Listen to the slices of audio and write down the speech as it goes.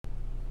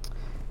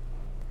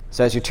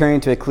So as you're turning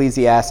to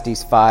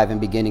Ecclesiastes 5 and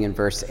beginning in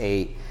verse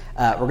 8,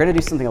 we're going to do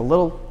something a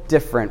little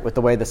different with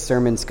the way the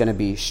sermon's going to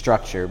be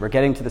structured. We're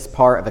getting to this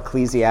part of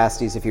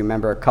Ecclesiastes, if you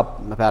remember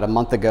about a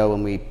month ago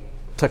when we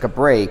took a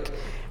break,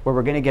 where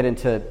we're going to get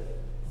into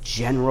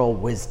general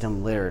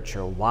wisdom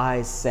literature,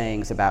 wise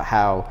sayings about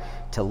how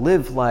to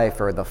live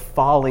life or the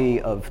folly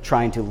of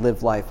trying to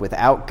live life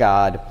without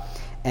God.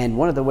 And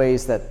one of the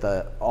ways that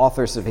the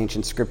authors of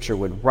ancient scripture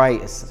would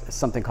write is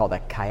something called a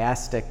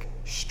chiastic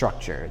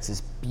structure. It's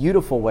this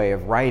beautiful way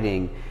of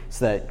writing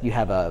so that you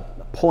have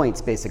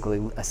points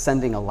basically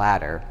ascending a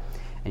ladder,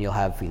 and you'll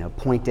have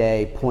point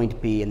A,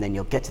 point B, and then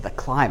you'll get to the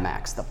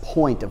climax, the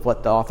point of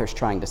what the author's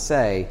trying to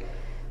say,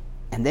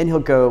 and then he'll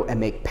go and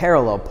make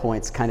parallel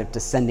points kind of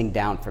descending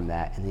down from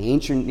that. In the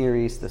ancient Near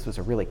East, this was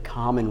a really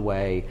common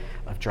way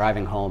of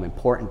driving home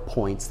important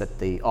points that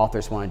the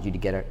authors wanted you to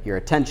get your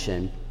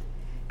attention.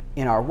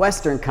 In our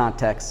Western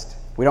context,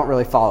 we don't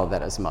really follow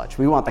that as much.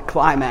 We want the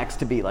climax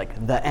to be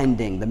like the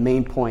ending, the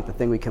main point, the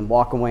thing we can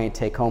walk away and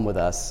take home with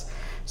us.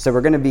 So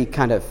we're going to be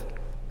kind of,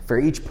 for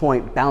each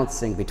point,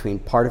 bouncing between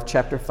part of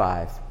chapter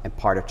 5 and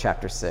part of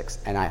chapter 6.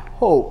 And I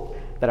hope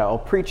that I will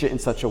preach it in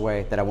such a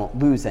way that I won't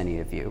lose any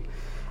of you.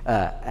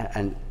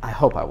 And I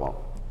hope I won't.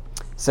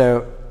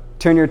 So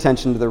turn your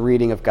attention to the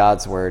reading of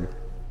God's word,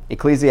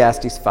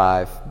 Ecclesiastes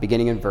 5,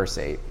 beginning in verse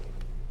 8.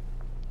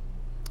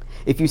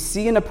 If you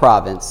see in a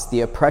province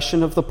the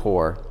oppression of the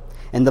poor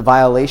and the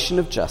violation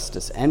of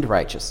justice and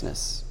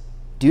righteousness,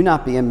 do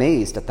not be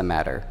amazed at the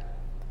matter.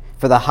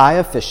 For the high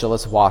official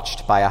is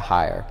watched by a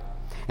higher,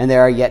 and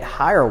there are yet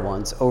higher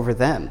ones over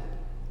them.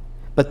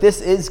 But this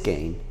is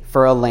gain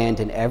for a land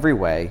in every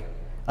way,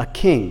 a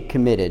king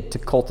committed to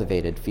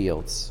cultivated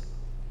fields.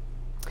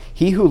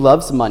 He who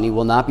loves money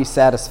will not be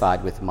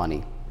satisfied with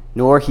money,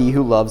 nor he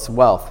who loves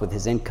wealth with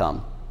his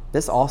income.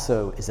 This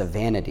also is a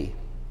vanity.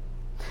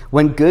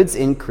 When goods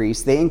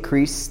increase, they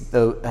increase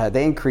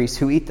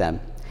who eat them.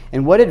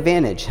 And what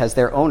advantage has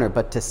their owner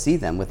but to see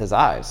them with his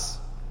eyes?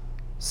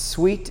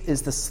 Sweet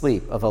is the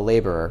sleep of a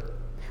laborer,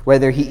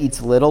 whether he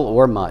eats little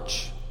or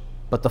much,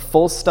 but the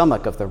full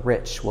stomach of the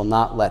rich will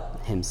not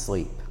let him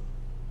sleep.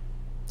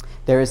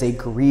 There is a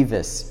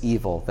grievous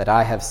evil that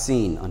I have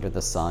seen under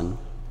the sun.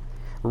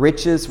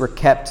 Riches were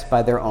kept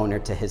by their owner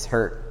to his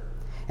hurt,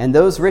 and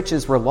those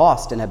riches were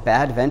lost in a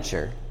bad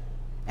venture.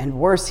 And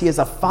worse, he is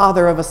a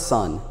father of a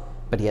son,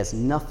 but he has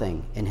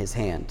nothing in his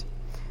hand.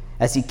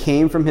 As he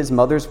came from his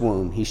mother's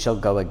womb, he shall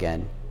go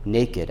again,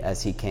 naked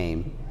as he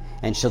came,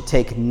 and shall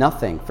take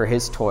nothing for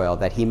his toil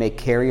that he may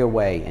carry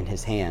away in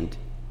his hand.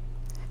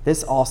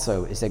 This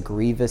also is a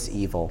grievous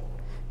evil.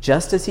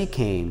 Just as he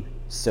came,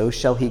 so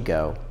shall he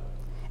go.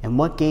 And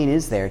what gain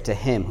is there to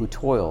him who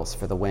toils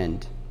for the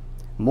wind?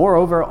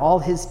 Moreover, all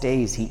his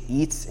days he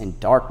eats in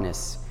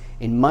darkness,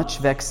 in much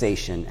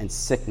vexation and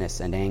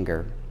sickness and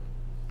anger.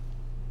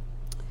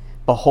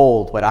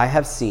 Behold, what I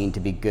have seen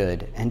to be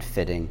good and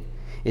fitting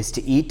is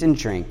to eat and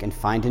drink and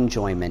find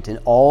enjoyment in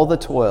all the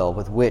toil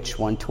with which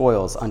one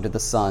toils under the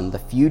sun the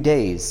few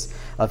days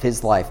of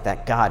his life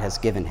that God has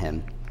given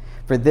him.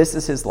 For this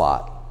is his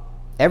lot.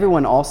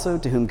 Everyone also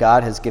to whom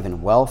God has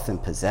given wealth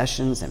and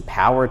possessions and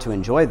power to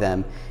enjoy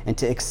them and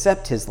to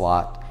accept his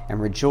lot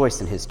and rejoice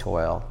in his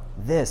toil,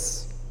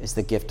 this is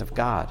the gift of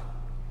God.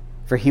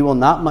 For he will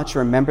not much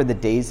remember the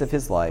days of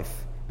his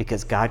life,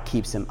 because God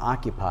keeps him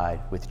occupied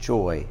with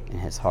joy in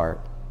his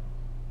heart.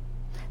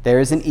 There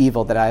is an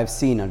evil that I have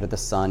seen under the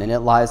sun, and it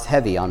lies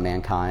heavy on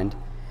mankind,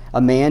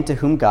 a man to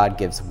whom God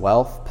gives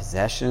wealth,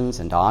 possessions,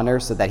 and honor,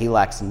 so that he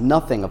lacks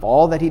nothing of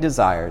all that he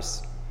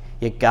desires.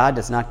 Yet God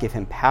does not give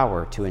him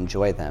power to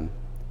enjoy them,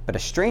 but a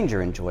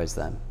stranger enjoys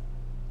them.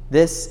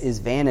 This is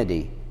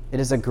vanity. It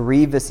is a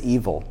grievous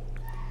evil.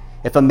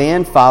 If a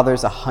man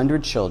fathers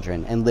 100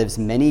 children and lives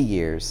many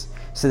years,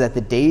 so that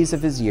the days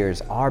of his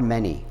years are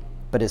many,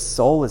 but his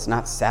soul is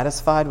not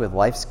satisfied with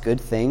life's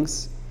good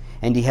things,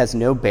 and he has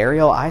no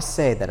burial, I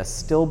say that a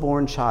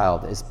stillborn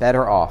child is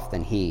better off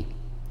than he.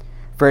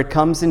 For it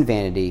comes in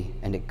vanity,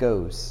 and it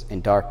goes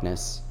in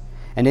darkness,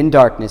 and in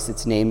darkness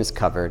its name is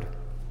covered.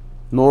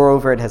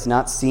 Moreover, it has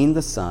not seen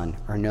the sun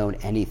or known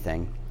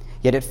anything,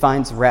 yet it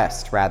finds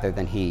rest rather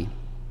than he.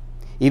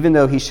 Even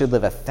though he should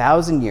live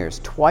 1,000 years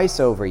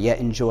twice over, yet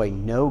enjoy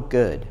no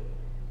good,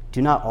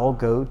 do not all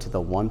go to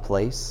the one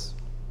place?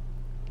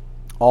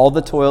 All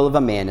the toil of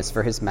a man is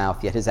for his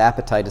mouth, yet his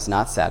appetite is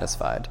not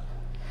satisfied.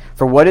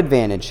 For what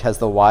advantage has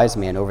the wise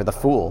man over the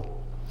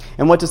fool?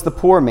 And what does the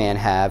poor man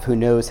have who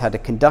knows how to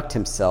conduct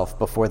himself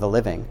before the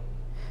living?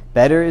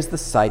 Better is the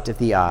sight of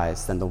the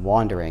eyes than the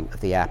wandering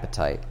of the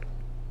appetite.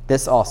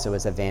 This also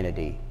is a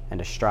vanity and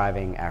a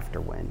striving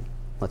after wind.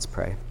 Let's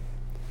pray.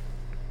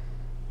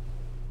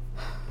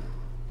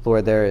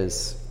 Lord, there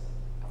is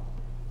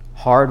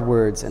hard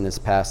words in this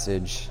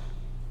passage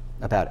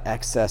about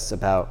excess,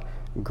 about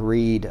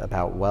greed,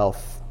 about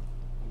wealth,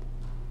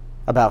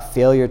 about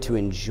failure to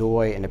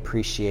enjoy and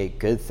appreciate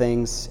good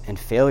things, and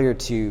failure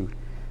to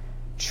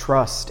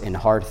trust in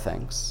hard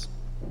things.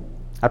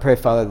 I pray,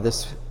 Father,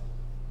 this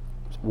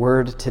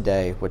word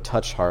today would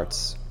touch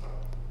hearts.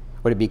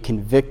 Would it be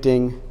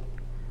convicting?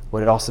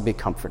 Would it also be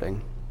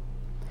comforting?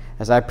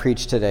 As I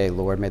preach today,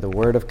 Lord, may the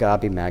word of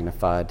God be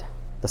magnified,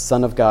 the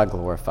Son of God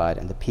glorified,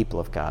 and the people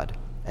of God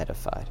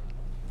edified.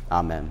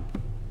 Amen.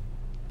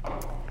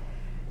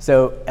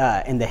 So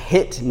in the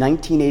hit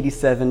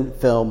 1987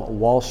 film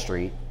Wall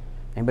Street,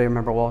 anybody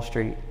remember Wall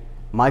Street?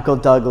 Michael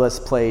Douglas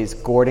plays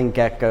Gordon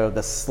Gekko,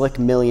 the slick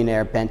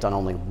millionaire bent on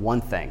only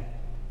one thing.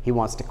 He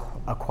wants to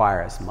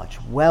acquire as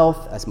much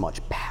wealth, as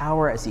much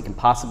power as he can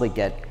possibly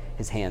get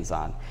his hands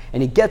on.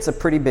 And he gets a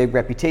pretty big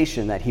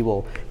reputation that he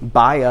will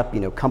buy up,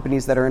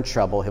 companies that are in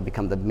trouble. He'll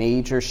become the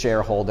major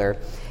shareholder,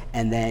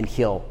 and then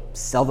he'll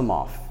sell them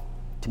off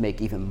to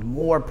make even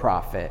more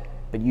profit,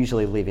 but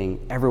usually leaving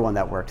everyone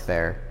that worked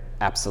there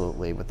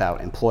absolutely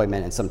without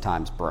employment and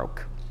sometimes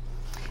broke.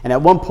 And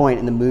at one point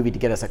in the movie, to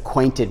get us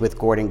acquainted with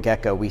Gordon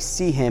Gekko, we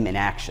see him in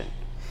action.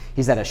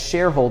 He's at a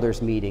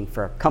shareholders meeting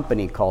for a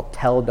company called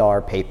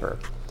Teldar Paper.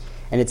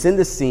 And it's in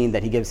this scene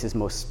that he gives his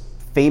most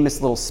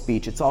famous little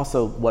speech. It's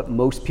also what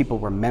most people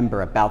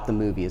remember about the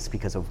movie is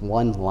because of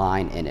one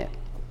line in it.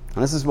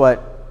 And this is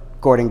what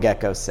Gordon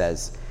Gekko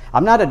says: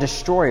 "I'm not a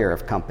destroyer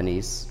of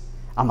companies,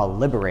 I'm a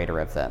liberator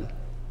of them."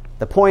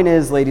 The point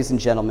is, ladies and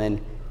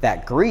gentlemen,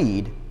 that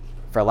greed,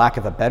 for lack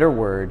of a better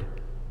word,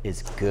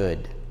 is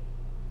good.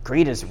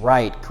 Greed is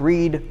right.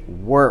 Greed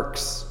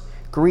works.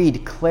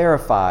 Greed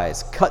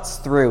clarifies, cuts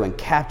through, and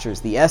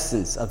captures the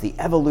essence of the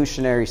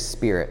evolutionary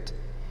spirit.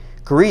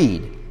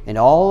 Greed, in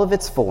all of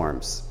its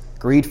forms,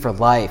 greed for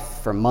life,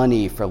 for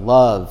money, for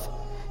love,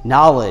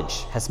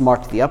 knowledge, has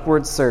marked the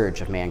upward surge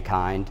of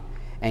mankind.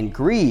 And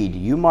greed,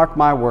 you mark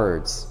my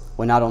words,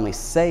 will not only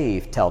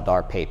save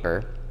Teldar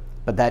Paper,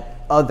 but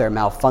that other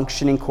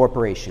malfunctioning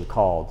corporation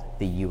called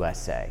the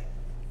USA.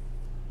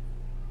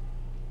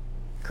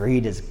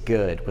 Greed is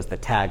good was the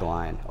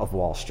tagline of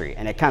Wall Street,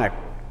 and it kind of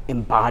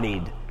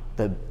embodied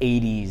the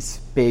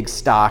 80s big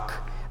stock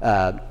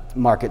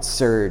market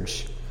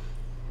surge.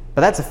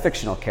 But that's a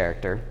fictional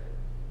character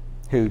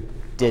who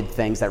did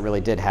things that really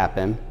did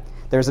happen.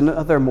 There's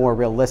another more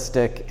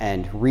realistic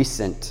and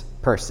recent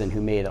person who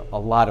made a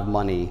lot of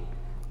money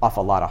off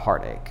a lot of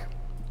heartache.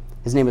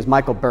 His name was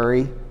Michael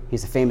Burry.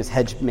 He's a famous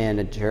hedge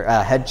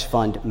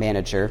fund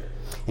manager.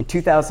 In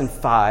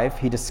 2005,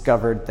 he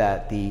discovered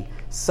that the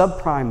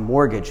subprime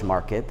mortgage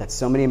market that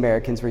so many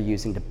Americans were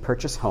using to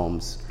purchase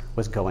homes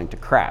was going to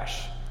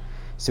crash.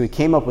 So he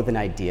came up with an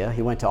idea.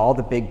 He went to all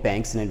the big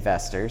banks and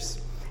investors,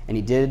 and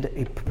he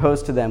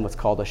proposed to them what's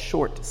called a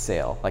short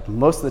sale. Like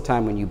most of the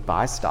time when you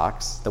buy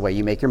stocks, the way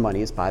you make your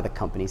money is by the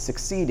company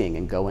succeeding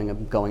and going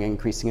and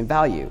increasing in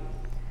value.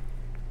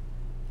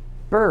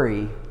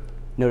 Burry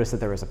noticed that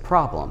there was a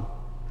problem,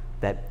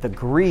 that the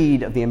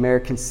greed of the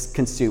American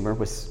consumer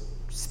was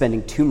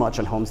spending too much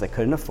on homes they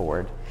couldn't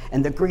afford,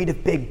 and the greed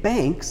of big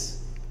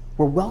banks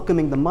were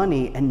welcoming the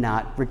money and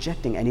not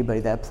rejecting anybody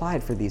that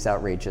applied for these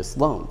outrageous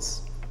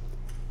loans.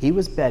 He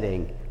was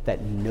betting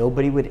that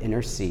nobody would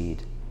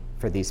intercede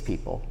for these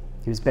people.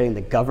 He was betting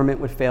the government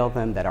would fail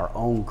them, that our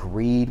own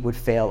greed would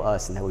fail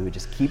us, and that we would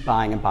just keep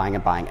buying and buying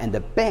and buying. And the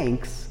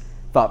banks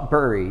thought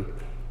Burry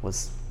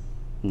was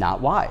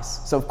not wise.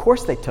 So of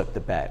course they took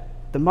the bet.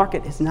 The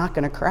market is not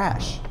going to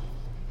crash.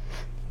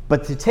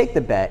 But to take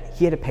the bet,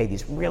 he had to pay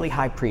these really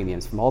high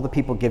premiums from all the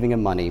people giving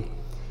him money.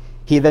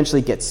 He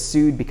eventually gets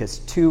sued because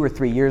 2 or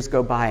 3 years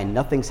go by and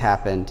nothing's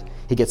happened.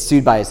 He gets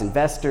sued by his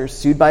investors,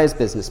 sued by his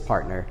business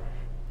partner.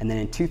 And then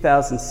in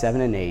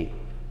 2007 and 2008,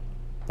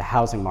 the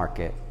housing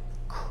market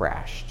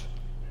crashed.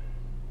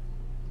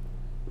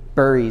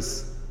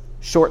 Burry's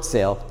short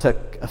sale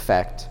took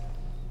effect.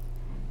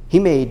 He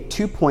made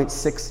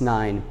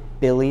 $2.69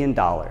 billion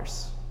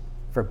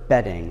for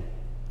betting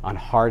on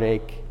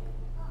heartache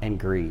and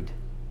greed.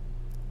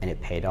 And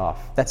it paid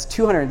off. That's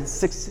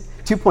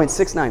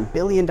 $2.69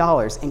 billion,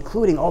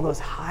 including all those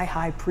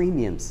high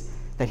premiums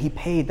that he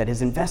paid that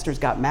his investors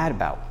got mad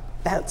about.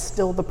 That's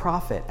still the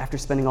profit after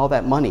spending all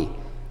that money.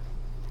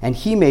 And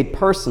he made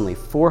personally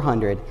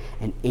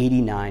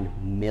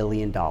 $489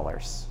 million. Are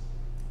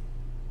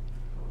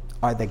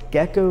the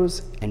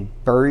Geckos and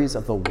Burrys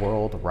of the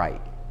world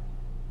right?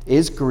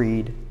 Is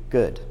greed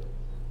good?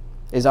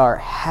 Is our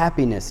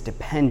happiness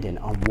dependent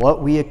on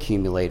what we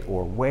accumulate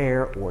or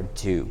wear or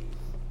do?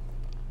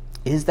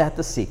 Is that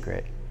the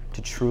secret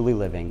to truly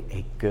living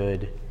a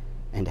good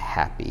and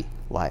happy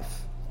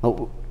life?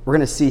 Well, we're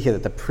going to see here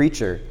that the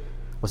preacher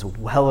was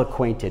well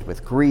acquainted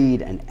with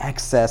greed and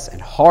excess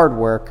and hard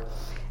work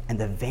and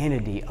the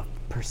vanity of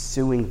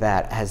pursuing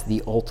that as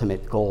the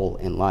ultimate goal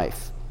in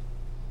life.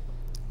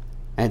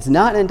 And it's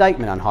not an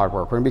indictment on hard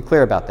work, we're going to be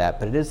clear about that,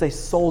 but it is a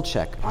soul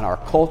check on our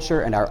culture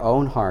and our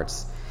own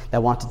hearts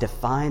that want to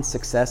define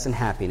success and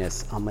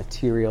happiness on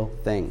material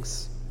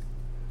things.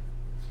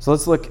 So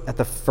let's look at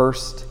the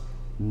first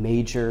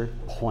major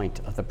point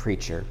of the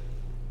preacher.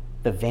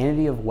 The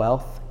vanity of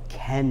wealth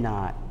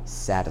cannot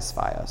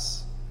satisfy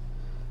us.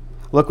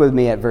 Look with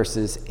me at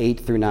verses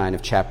 8 through 9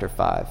 of chapter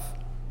 5.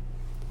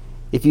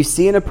 If you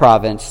see in a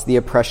province the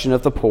oppression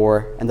of the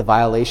poor and the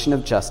violation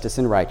of justice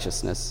and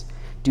righteousness,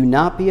 do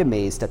not be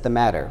amazed at the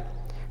matter,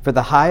 for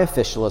the high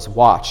official is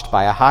watched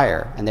by a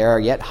higher, and there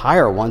are yet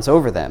higher ones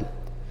over them.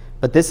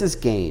 But this is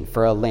gain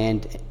for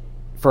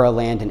for a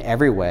land in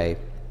every way,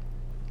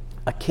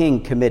 a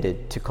king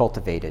committed to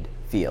cultivated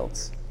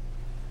fields.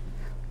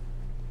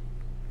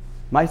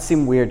 Might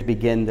seem weird to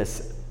begin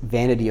this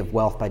vanity of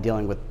wealth by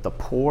dealing with the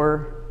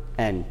poor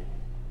and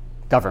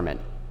government,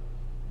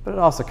 but it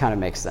also kind of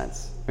makes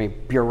sense. I mean,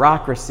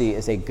 bureaucracy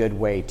is a good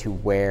way to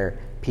wear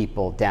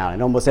people down.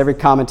 And almost every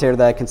commentator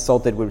that I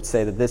consulted would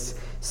say that this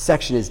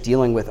section is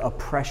dealing with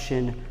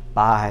oppression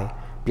by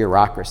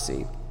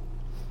bureaucracy.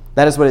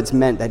 That is what it's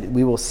meant, that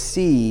we will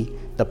see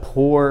the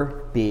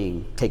poor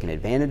being taken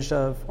advantage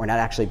of or not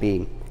actually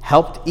being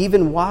helped,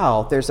 even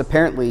while there's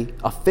apparently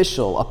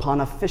official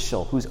upon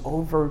official who's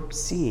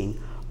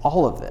overseeing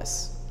all of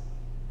this.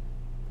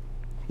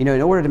 In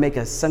order to make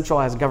a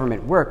centralized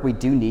government work, we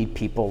do need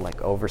people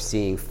like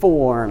overseeing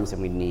forms,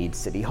 and we need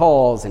city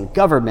halls and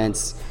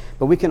governments,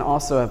 but we can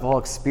also have all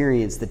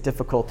experienced the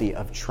difficulty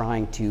of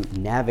trying to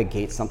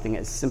navigate something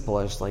as simple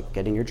as like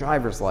getting your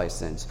driver's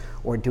license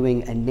or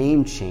doing a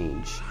name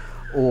change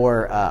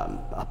or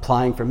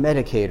applying for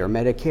Medicaid or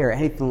Medicare,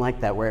 anything like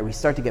that, where we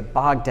start to get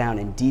bogged down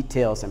in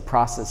details and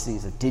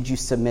processes of did you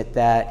submit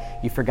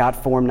that? You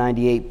forgot Form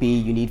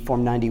 98B, you need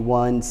Form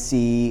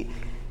 91C.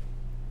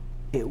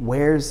 It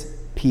wears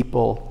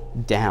people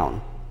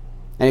down.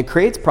 And it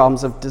creates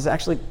problems of, does it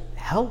actually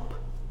help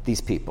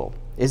these people?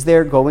 Is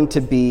there going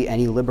to be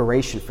any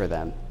liberation for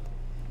them?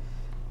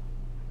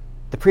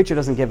 The preacher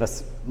doesn't give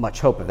us much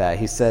hope of that.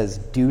 He says,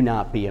 do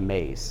not be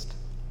amazed.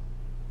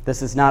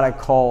 This is not a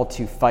call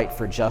to fight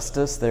for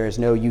justice. There is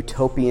no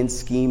utopian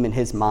scheme in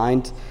his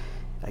mind.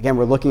 Again,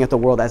 we're looking at the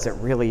world as it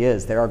really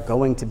is. There are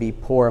going to be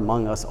poor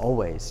among us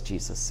always,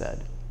 Jesus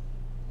said.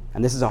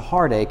 And this is a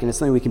heartache, and it's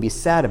something we can be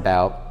sad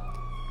about.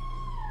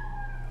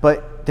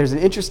 But there's an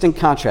interesting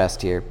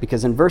contrast here,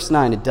 because in verse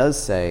 9 it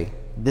does say,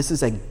 this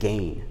is a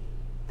gain.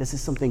 This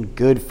is something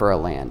good for a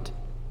land.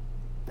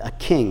 A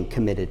king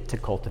committed to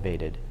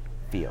cultivated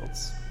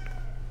fields.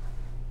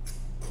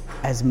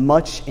 As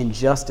much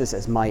injustice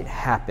as might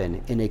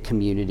happen in a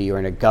community or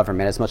in a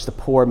government, as much the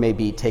poor may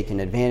be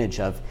taken advantage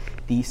of,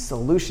 the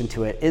solution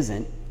to it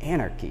isn't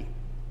anarchy.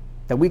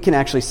 That we can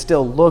actually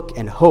still look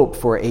and hope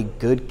for a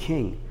good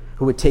king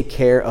who would take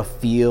care of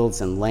fields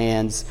and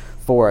lands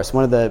for us.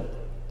 One of the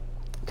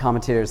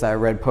commentators that I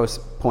read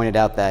pointed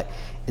out that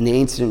in the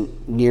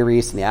ancient Near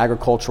East and the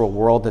agricultural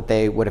world that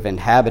they would have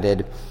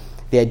inhabited,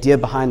 the idea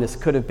behind this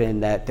could have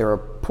been that there were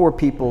poor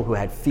people who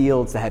had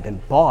fields that had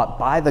been bought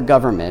by the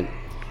government,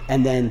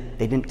 and then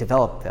they didn't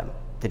develop them.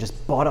 They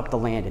just bought up the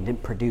land and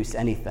didn't produce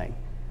anything.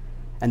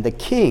 And the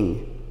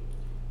king,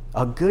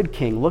 a good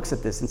king, looks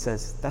at this and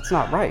says, that's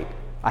not right.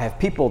 I have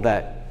people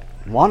that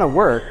want to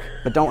work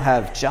but don't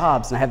have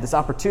jobs, and I have this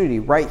opportunity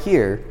right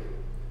here.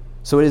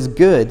 So it is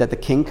good that the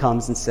king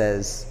comes and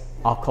says,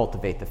 I'll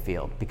cultivate the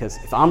field, because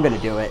if I'm going to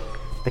do it,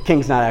 the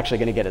king's not actually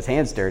going to get his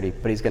hands dirty,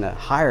 but he's going to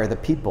hire the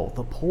people,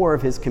 the poor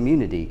of his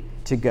community,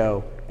 to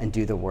go and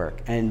do the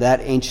work. And in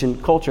that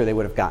ancient culture, they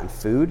would have gotten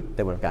food,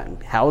 they would have gotten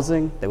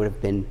housing, they would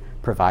have been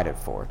provided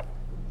for.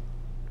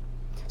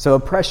 So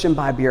oppression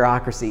by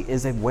bureaucracy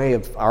is a way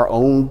of our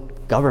own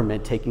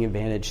government taking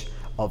advantage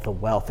of the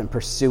wealth and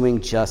pursuing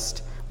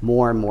just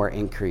more and more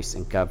increase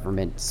in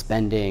government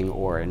spending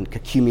or in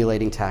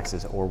accumulating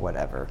taxes or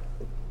whatever.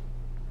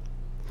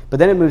 But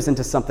then it moves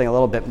into something a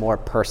little bit more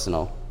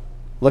personal.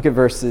 Look at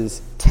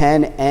verses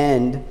 10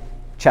 and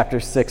chapter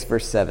 6,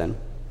 verse 7.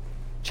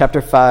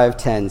 Chapter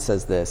 5:10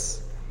 says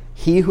this,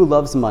 he who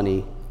loves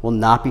money will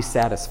not be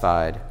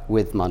satisfied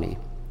with money,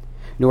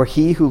 nor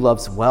he who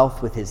loves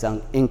wealth with his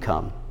own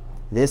income.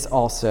 This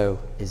also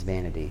is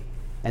vanity.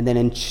 And then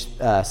in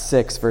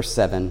 6, verse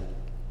 7,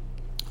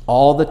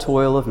 all the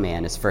toil of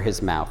man is for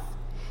his mouth,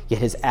 yet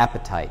his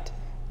appetite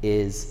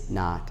is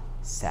not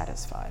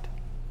satisfied.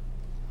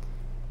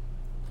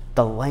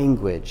 The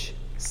language,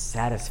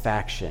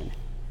 satisfaction,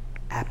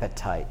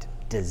 appetite,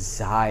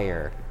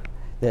 desire.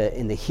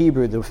 In the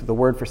Hebrew, the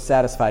word for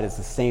satisfied is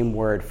the same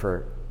word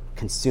for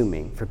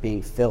consuming, for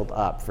being filled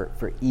up,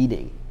 for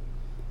eating.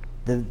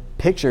 The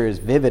picture is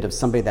vivid of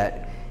somebody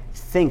that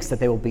thinks that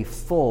they will be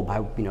full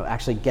by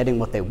actually getting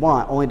what they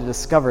want, only to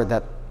discover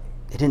that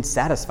it didn't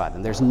satisfy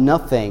them. There's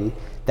nothing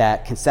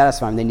that can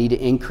satisfy them. They need to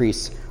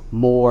increase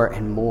more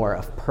and more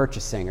of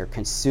purchasing or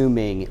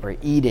consuming or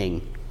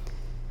eating.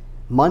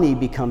 Money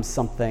becomes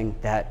something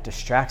that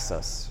distracts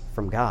us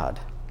from God.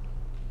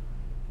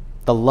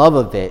 The love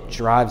of it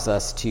drives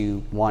us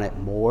to want it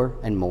more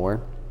and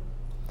more,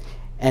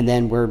 and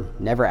then we're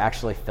never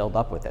actually filled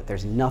up with it.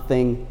 There's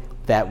nothing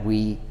that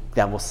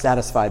will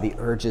satisfy the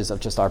urges of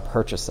just our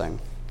purchasing.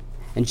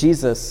 And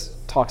Jesus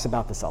talks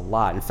about this a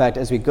lot. In fact,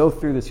 as we go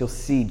through this, you'll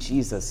see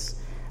Jesus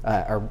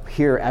or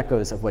hear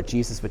echoes of what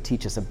Jesus would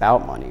teach us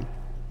about money.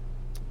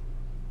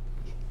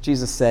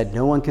 Jesus said,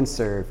 no one can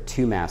serve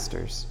two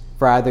masters,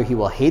 for either he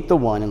will hate the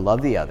one and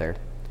love the other,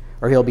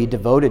 or he'll be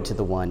devoted to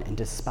the one and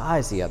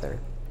despise the other.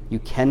 You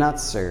cannot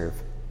serve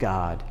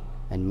God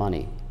and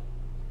money.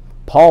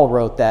 Paul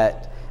wrote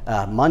that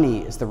money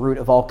is the root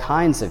of all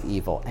kinds of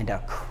evil, and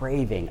a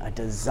craving, a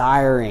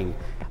desiring,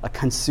 a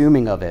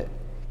consuming of it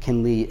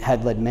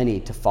had led many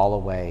to fall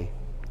away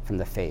from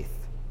the faith.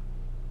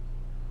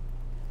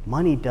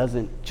 money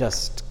doesn't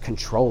just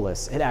control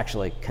us, it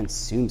actually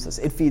consumes us.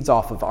 It feeds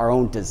off of our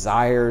own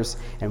desires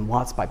and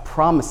wants by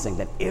promising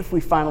that if we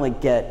finally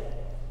get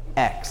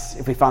X,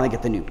 if we finally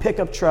get the new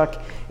pickup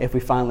truck, if we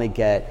finally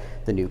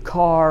get the new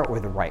car or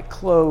the right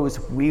clothes,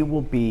 we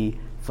will be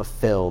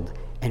fulfilled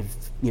and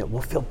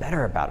we'll feel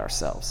better about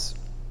ourselves.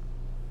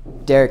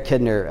 Derek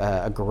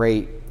Kidner, a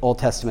great Old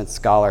Testament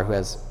scholar who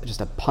has just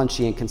a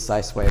punchy and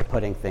concise way of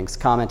putting things,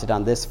 commented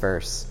on this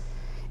verse: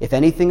 "If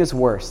anything is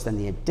worse than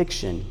the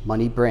addiction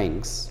money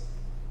brings,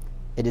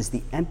 it is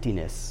the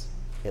emptiness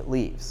it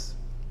leaves."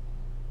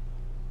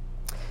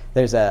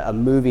 There's a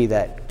movie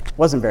that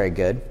wasn't very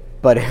good,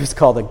 but it was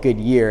called A Good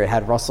Year. It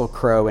had Russell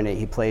Crowe in it.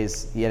 He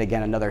plays, yet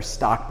again, another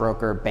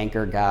stockbroker,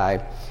 banker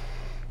guy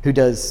who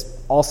does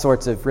all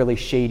sorts of really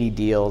shady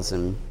deals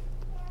and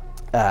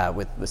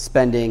with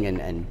spending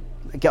and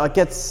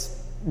gets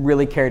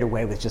really carried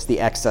away with just the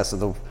excess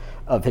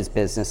of his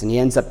business. And he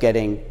ends up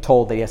getting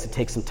told that he has to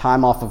take some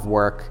time off of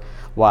work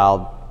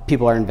while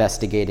people are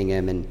investigating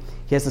him. And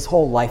he has this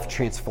whole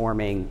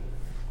life-transforming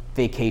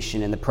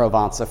vacation in the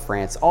Provence of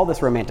France, all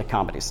this romantic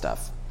comedy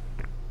stuff.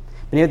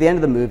 But near the end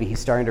of the movie, he's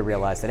starting to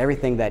realize that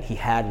everything that he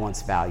had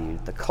once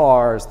valued, the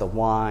cars, the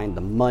wine,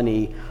 the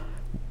money,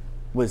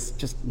 was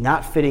just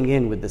not fitting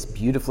in with this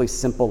beautifully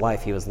simple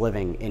life he was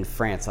living in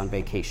France on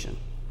vacation.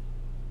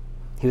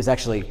 He was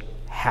actually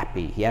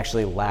happy. He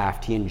actually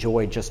laughed. He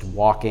enjoyed just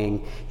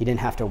walking. He didn't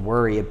have to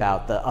worry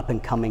about the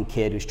up-and-coming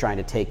kid who's trying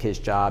to take his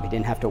job. He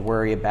didn't have to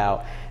worry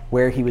about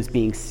where he was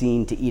being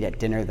seen to eat at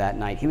dinner that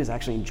night. He was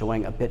actually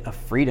enjoying a bit of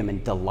freedom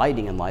and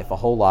delighting in life a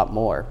whole lot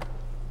more.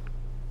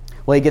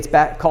 Well, he gets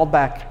called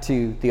back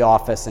to the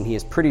office, and he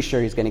is pretty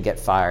sure he's going to get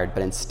fired,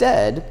 but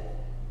instead,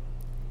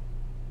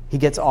 he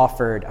gets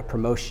offered a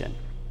promotion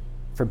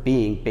for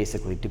being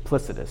basically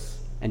duplicitous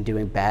and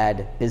doing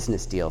bad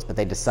business deals, but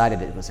they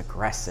decided it was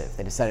aggressive.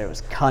 They decided it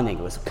was cunning.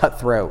 It was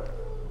cutthroat.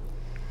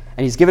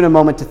 And he's given a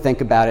moment to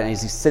think about it, and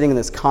as he's sitting in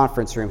this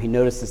conference room, he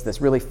notices this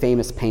really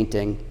famous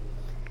painting,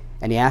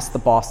 and he asks the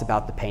boss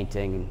about the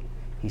painting,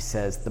 and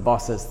the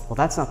boss says, "Well,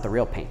 that's not the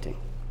real painting.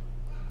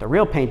 The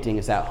real painting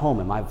is at home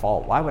in my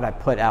vault. Why would I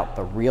put out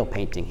the real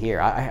painting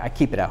here? I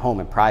keep it at home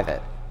in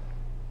private."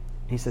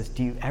 He says,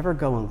 "Do you ever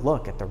go and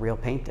look at the real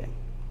painting?"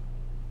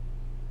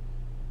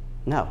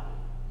 "No.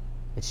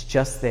 It's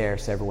just there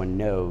so everyone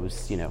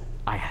knows,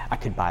 I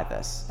could buy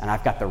this, and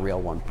I've got the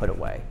real one put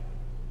away."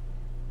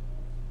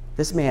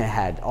 This man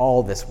had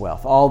all this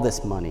wealth, all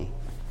this money,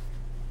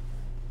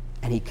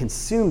 and he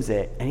consumes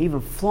it and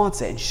even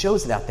flaunts it and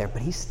shows it out there,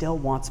 but he still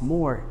wants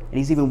more. And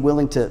he's even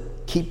willing to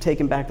keep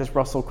taking back this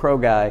Russell Crowe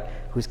guy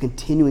who's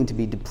continuing to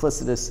be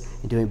duplicitous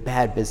and doing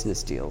bad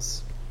business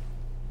deals.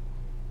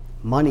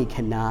 Money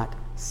cannot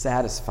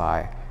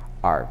satisfy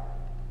our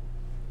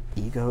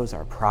egos,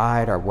 our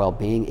pride, our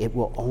well-being. It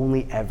will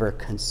only ever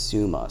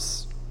consume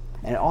us.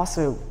 And it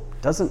also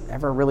doesn't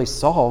ever really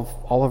solve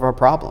all of our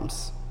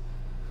problems.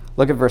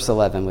 Look at verse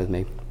 11 with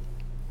me.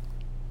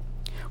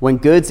 "When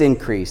goods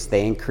increase,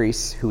 they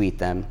increase who eat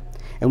them.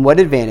 And what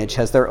advantage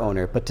has their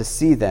owner but to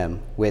see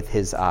them with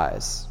his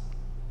eyes?"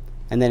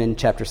 And then in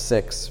chapter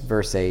 6,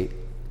 verse 8,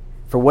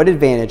 "For what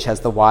advantage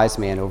has the wise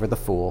man over the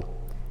fool?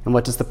 And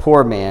what does the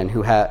poor man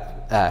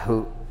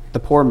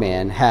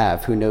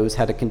have who knows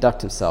how to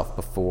conduct himself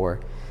before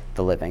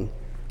the living?"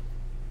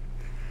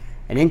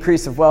 An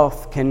increase of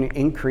wealth can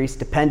increase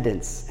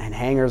dependence and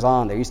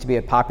hangers-on. There used to be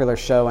a popular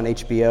show on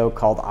HBO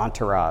called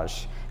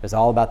Entourage. It was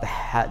all about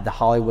the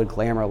Hollywood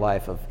glamour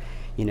life of,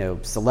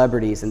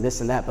 celebrities and this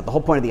and that. But the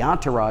whole point of the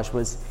entourage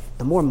was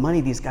the more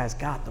money these guys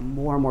got, the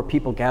more and more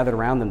people gathered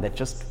around them that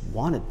just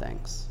wanted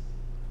things.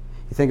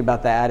 You think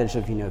about the adage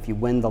of, if you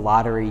win the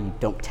lottery, you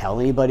don't tell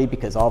anybody,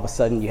 because all of a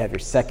sudden you have your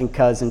second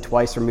cousin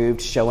twice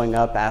removed showing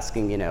up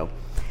asking,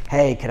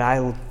 "Hey, could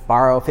I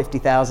borrow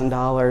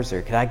 $50,000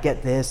 or could I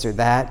get this or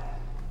that?"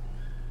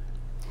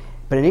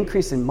 But an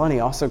increase in money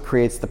also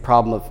creates the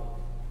problem of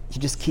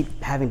you just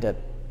keep having to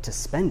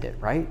spend it,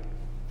 right?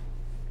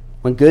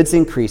 When goods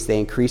increase, they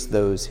increase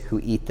those who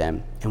eat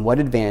them. And what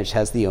advantage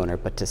has the owner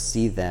but to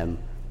see them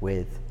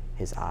with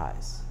his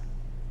eyes?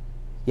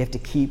 You have to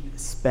keep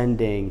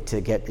spending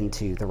to get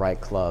into the right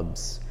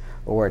clubs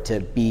or to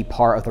be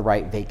part of the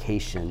right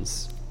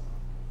vacations.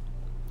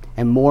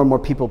 And more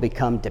people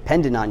become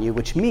dependent on you,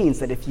 which means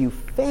that if you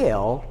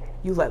fail,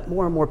 you let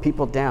more and more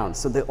people down.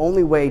 So the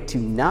only way to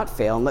not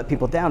fail and let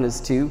people down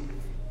is to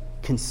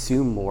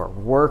consume more,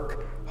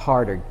 work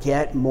harder,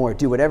 get more,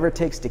 do whatever it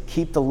takes to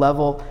keep the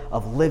level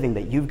of living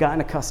that you've gotten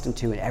accustomed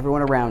to and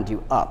everyone around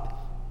you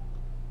up.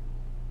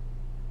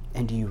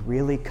 And do you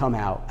really come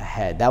out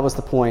ahead? That was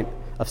the point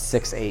of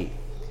 6:8,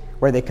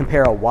 where they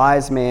compare a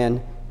wise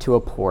man to a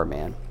poor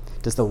man.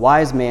 Does the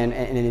wise man,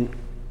 and in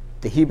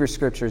the Hebrew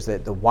scriptures,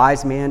 that the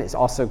wise man is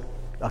also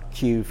a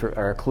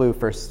clue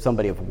for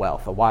somebody of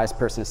wealth. A wise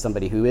person is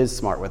somebody who is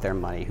smart with their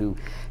money, who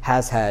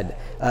has had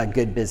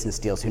good business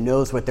deals, who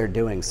knows what they're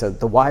doing. So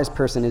the wise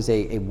person is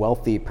a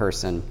wealthy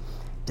person.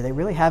 Do they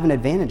really have an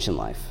advantage in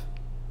life?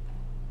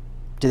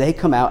 Do they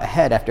come out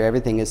ahead after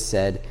everything is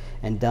said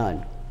and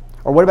done?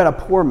 Or what about a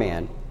poor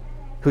man?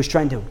 who's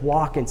trying to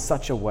walk in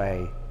such a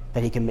way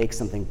that he can make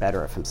something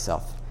better of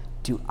himself.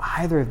 Do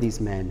either of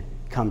these men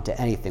come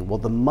to anything? Will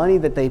the money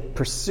that they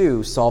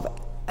pursue solve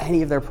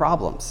any of their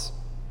problems?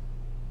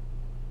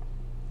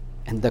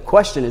 And the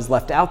question is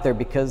left out there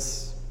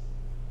because,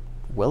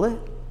 will it?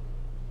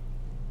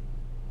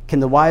 Can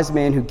the wise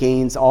man who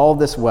gains all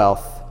this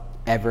wealth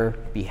ever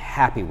be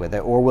happy with it?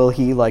 Or will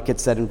he, like it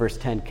said in verse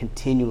 10,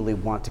 continually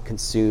want to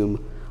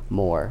consume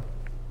more?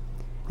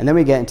 And then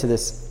we get into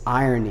this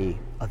irony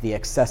of the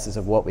excesses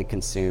of what we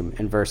consume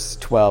in verse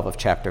 12 of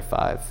chapter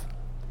 5.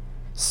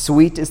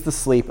 Sweet is the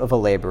sleep of a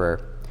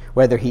laborer,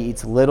 whether he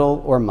eats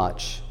little or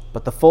much,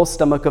 but the full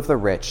stomach of the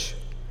rich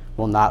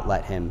will not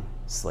let him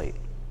sleep.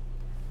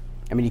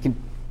 I mean, you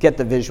can get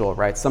the visual,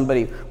 right?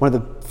 One of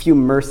the few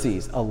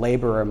mercies a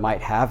laborer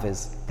might have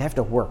is they have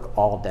to work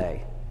all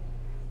day.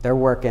 They're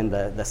working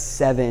the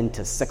 7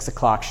 to 6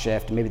 o'clock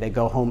shift. Maybe they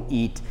go home,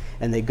 eat,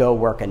 and they go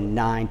work a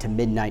 9 to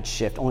midnight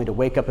shift, only to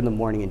wake up in the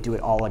morning and do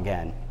it all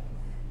again.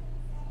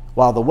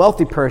 While the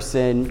wealthy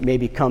person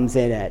maybe comes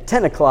in at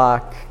 10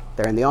 o'clock,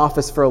 they're in the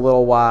office for a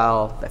little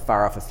while, they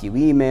fire off a few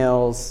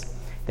emails,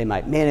 they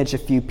might manage a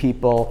few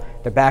people,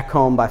 they're back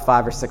home by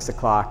 5 or 6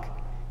 o'clock,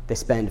 they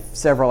spend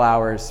several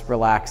hours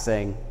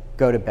relaxing,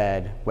 go to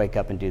bed, wake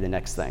up and do the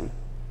next thing.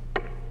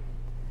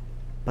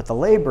 But the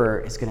laborer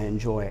is going to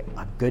enjoy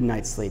a good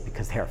night's sleep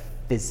because they are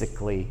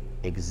physically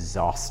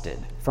exhausted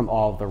from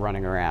all the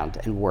running around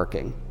and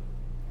working.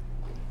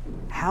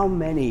 How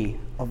many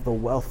of the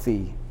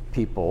wealthy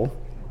people,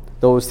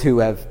 those who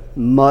have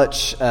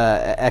much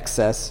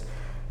excess,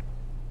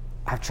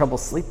 have trouble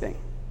sleeping,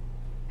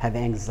 have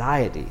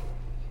anxiety,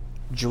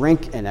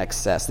 drink in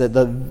excess?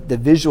 The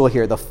visual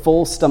here, the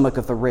full stomach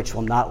of the rich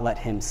will not let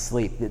him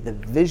sleep. The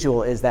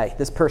visual is that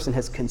this person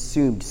has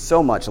consumed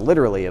so much,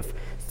 literally, of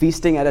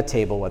feasting at a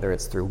table, whether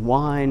it's through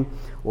wine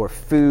or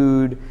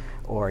food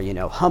or,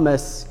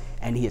 hummus,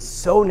 and he is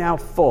so now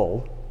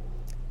full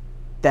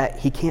that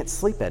he can't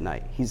sleep at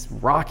night. He's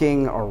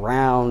rocking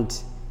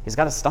around. He's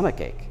got a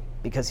stomachache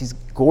because he's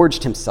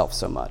gorged himself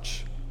so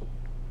much.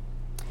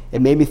 It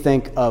made me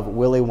think of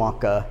Willy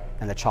Wonka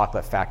and the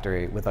Chocolate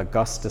Factory with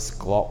Augustus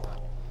Gloop.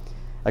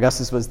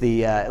 Augustus was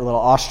the little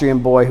Austrian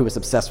boy who was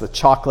obsessed with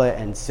chocolate,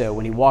 and so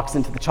when he walks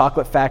into the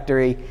chocolate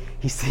factory,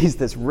 he sees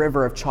this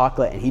river of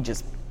chocolate, and he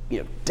just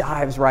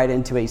dives right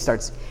into it. He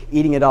starts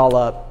eating it all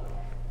up.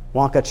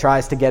 Wonka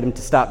tries to get him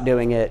to stop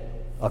doing it.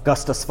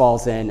 Augustus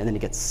falls in, and then he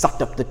gets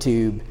sucked up the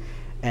tube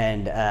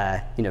and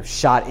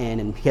shot in,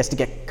 and he has to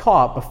get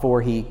caught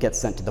before he gets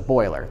sent to the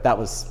boiler. That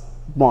was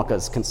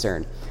Wonka's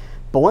concern.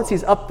 But once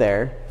he's up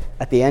there,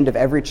 at the end of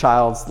every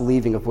child's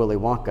leaving of Willy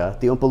Wonka,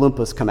 the Oompa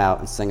Loompas come out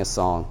and sing a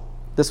song.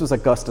 This was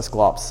Augustus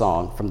Gloop's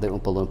song from the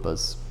Oompa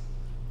Loompas.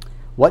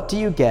 What do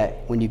you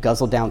get when you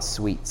guzzle down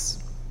sweets?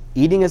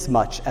 Eating as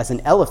much as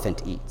an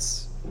elephant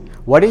eats.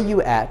 What are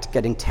you at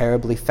getting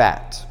terribly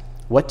fat?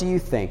 What do you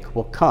think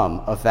will come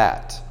of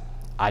that?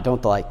 I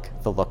don't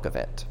like the look of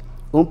it.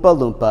 Oompa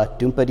Loompa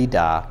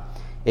Doompa-dee-da.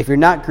 If you're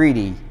not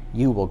greedy,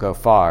 you will go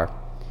far.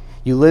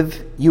 You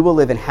will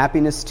live in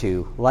happiness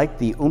too, like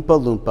the Oompa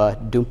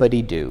Loompa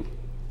Doompa-dee-doo.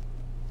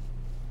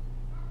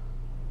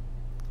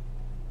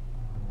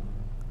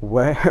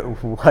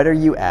 What are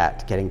you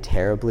at getting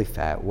terribly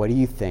fat? What do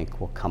you think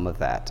will come of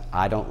that?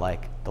 I don't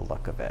like the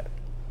look of it.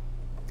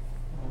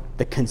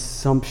 The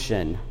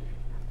consumption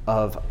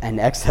of an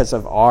excess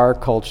of our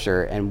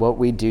culture and what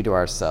we do to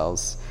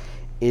ourselves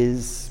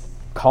is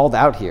called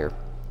out here.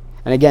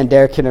 And again,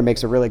 Derek Kidner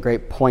makes a really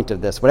great point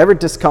of this. Whatever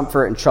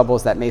discomfort and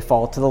troubles that may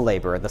fall to the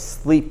laborer, the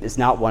sleep is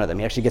not one of them.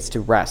 He actually gets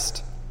to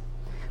rest.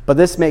 But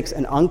this makes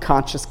an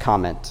unconscious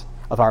comment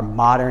of our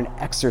modern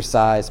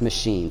exercise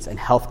machines and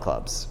health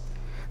clubs.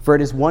 For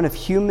it is one of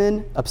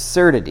human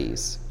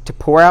absurdities to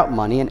pour out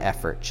money and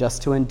effort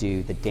just to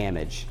undo the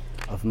damage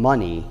of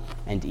money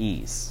and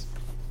ease.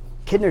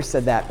 Kidner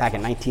said that back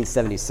in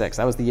 1976.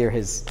 That was the year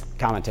his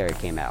commentary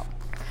came out.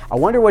 I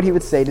wonder what he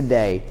would say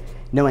today,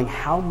 knowing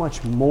how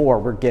much more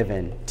we're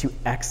given to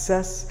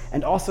excess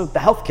and also the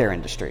healthcare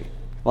industry.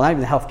 Well, not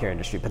even the healthcare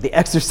industry, but the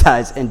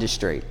exercise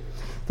industry.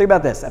 Think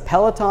about this. A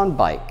Peloton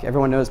bike.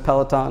 Everyone knows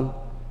Peloton?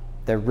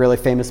 They're really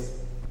famous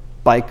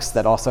bikes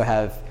that also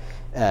have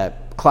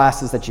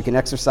classes that you can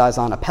exercise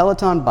on. A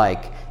Peloton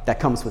bike that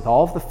comes with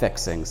all of the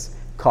fixings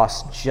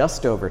costs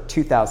just over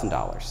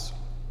 $2,000.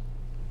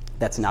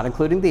 That's not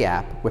including the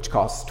app, which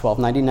costs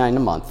 $12.99 a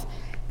month.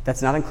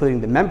 That's not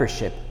including the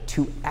membership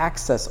to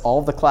access all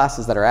of the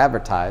classes that are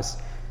advertised,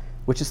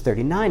 which is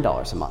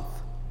 $39 a month.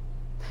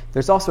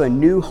 There's also a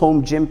new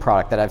home gym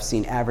product that I've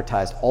seen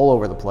advertised all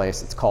over the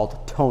place. It's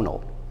called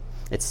Tonal.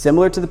 It's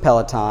similar to the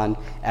Peloton,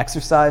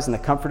 exercise in the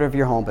comfort of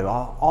your home, but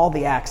all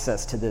the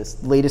access to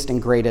this latest and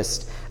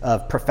greatest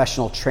of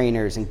professional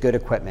trainers and good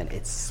equipment.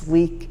 It's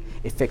sleek.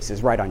 It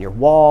fixes right on your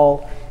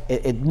wall.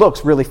 It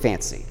looks really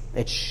fancy.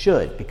 It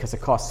should, because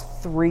it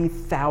costs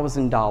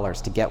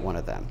 $3,000 to get one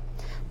of them.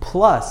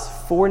 Plus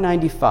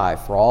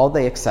 $495 for all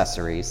the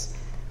accessories.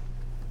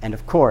 And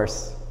of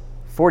course,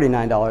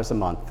 $49 a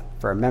month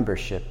for a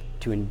membership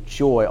to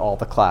enjoy all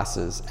the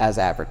classes as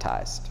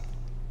advertised.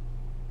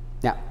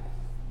 Now,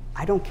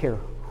 I don't care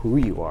who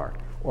you are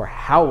or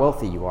how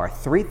wealthy you are.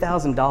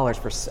 $3,000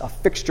 for a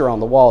fixture on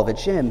the wall of a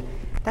gym,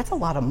 that's a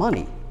lot of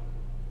money.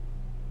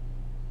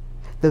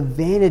 The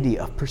vanity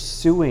of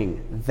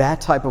pursuing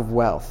that type of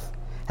wealth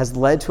has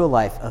led to a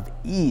life of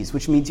ease,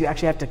 which means you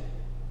actually have to,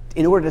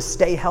 in order to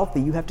stay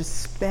healthy, you have to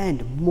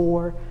spend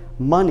more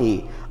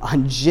money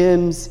on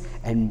gyms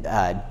and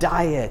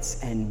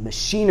diets and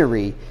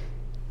machinery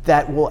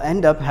that will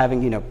end up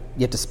having, you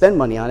have to spend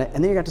money on it,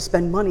 and then you have to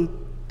spend money,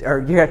 or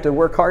you have to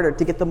work harder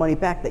to get the money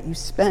back that you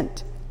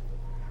spent.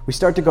 We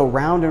start to go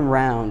round and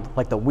round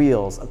like the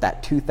wheels of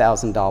that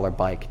 $2,000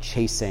 bike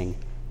chasing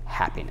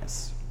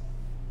happiness.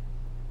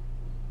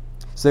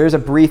 So there's a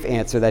brief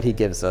answer that he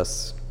gives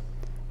us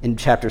in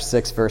chapter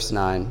 6, verse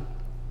 9.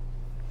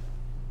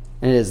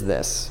 And it is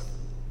this: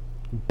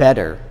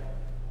 better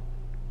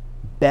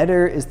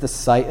is the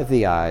sight of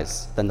the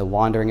eyes than the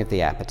wandering of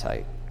the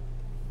appetite.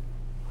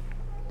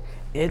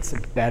 It's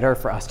better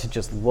for us to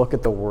just look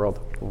at the world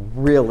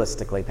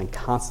realistically than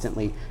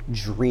constantly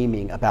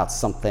dreaming about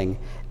something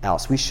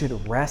else. We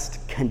should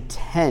rest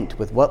content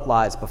with what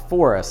lies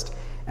before us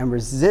and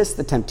resist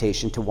the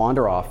temptation to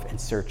wander off in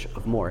search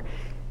of more.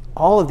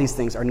 All of these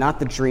things are not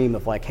the dream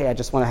of like, hey, I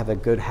just want to have a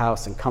good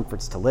house and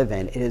comforts to live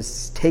in. It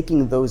is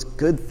taking those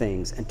good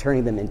things and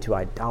turning them into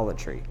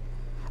idolatry,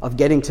 of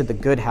getting to the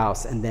good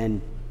house and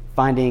then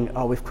finding,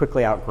 oh, we've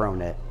quickly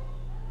outgrown it.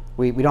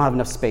 We don't have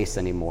enough space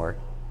anymore.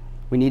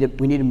 We need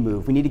to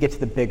move. We need to get to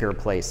the bigger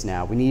place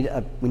now. We need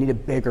a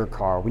bigger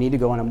car. We need to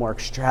go on a more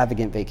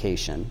extravagant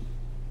vacation.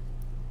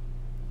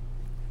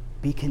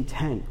 Be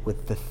content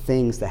with the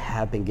things that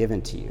have been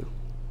given to you.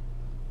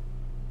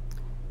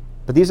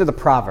 But these are the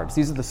proverbs.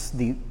 These are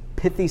the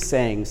pithy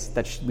sayings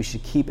that we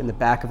should keep in the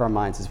back of our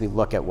minds as we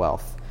look at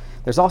wealth.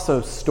 There's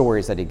also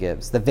stories that he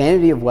gives. The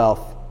vanity of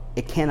wealth,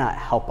 it cannot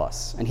help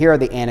us. And here are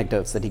the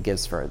anecdotes that he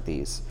gives for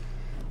these.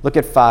 Look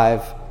at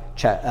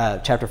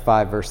chapter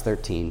 5, verse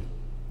 13.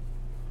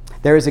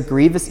 There is a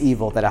grievous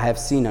evil that I have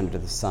seen under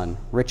the sun.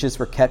 Riches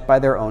were kept by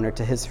their owner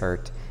to his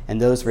hurt, and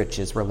those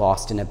riches were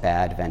lost in a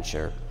bad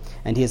venture.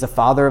 And he is a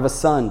father of a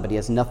son, but he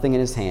has nothing in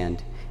his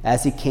hand.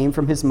 As he came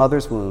from his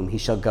mother's womb, he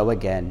shall go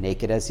again,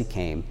 naked as he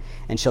came,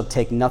 and shall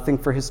take nothing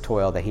for his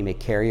toil that he may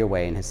carry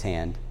away in his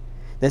hand.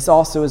 This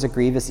also is a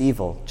grievous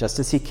evil. Just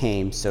as he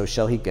came, so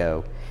shall he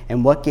go.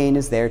 And what gain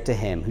is there to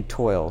him who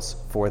toils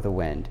for the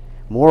wind?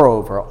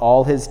 Moreover,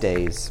 all his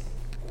days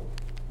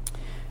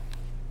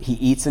he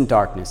eats in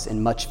darkness,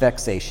 in much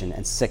vexation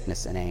and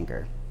sickness and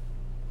anger.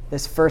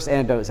 This first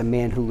anecdote is a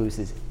man who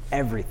loses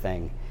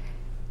everything.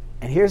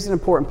 And here's an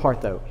important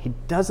part, though. He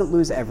doesn't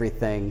lose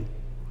everything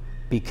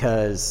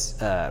because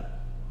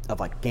of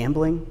like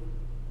gambling.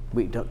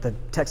 The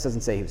text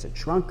doesn't say he was a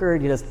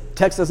drunkard. The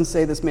text doesn't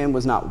say this man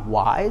was not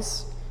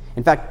wise.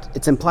 In fact,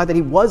 it's implied that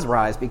he was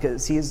wise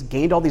because he has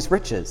gained all these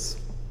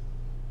riches.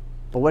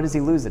 But what does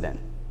he lose it in?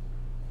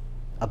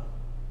 A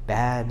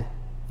bad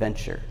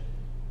venture.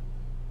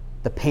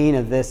 The pain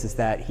of this is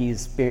that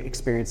he's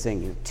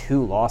experiencing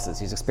two losses.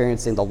 He's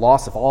experiencing the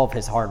loss of all of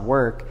his hard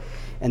work,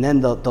 and then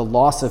the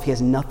loss of he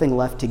has nothing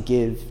left to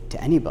give to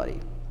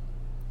anybody.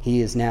 He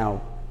is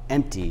now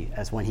empty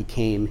as when he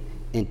came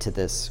into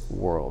this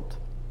world.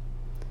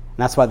 And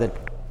that's why the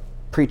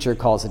preacher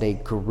calls it a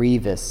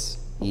grievous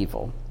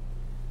evil.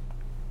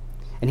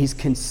 And he's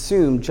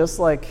consumed, just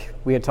like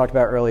we had talked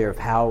about earlier, of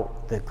how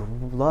the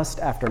lust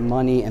after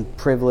money and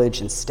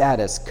privilege and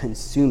status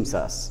consumes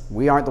us.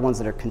 We aren't the ones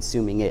that are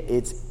consuming it.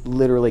 It's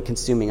literally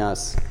consuming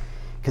us.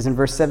 Because in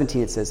verse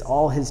 17 it says,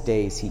 all his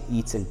days he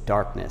eats in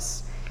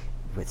darkness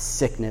with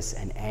sickness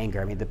and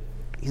anger. I mean,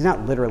 he's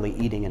not literally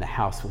eating in a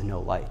house with no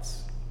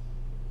lights.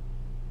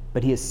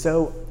 But he is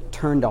so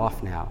turned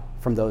off now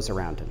from those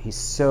around him. He's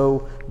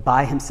so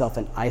by himself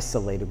and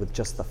isolated with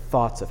just the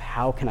thoughts of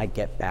how can I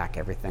get back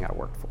everything I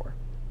worked for?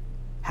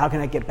 How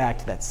can I get back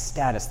to that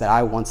status that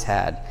I once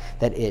had,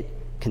 that it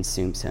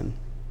consumes him?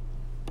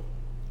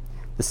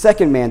 The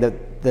second man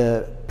that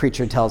the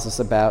preacher tells us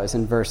about is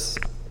in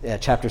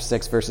chapter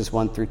 6, verses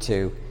 1 through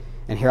 2.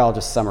 And here I'll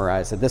just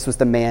summarize it. This was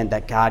the man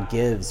that God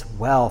gives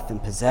wealth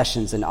and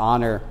possessions and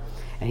honor,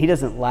 and he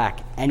doesn't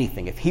lack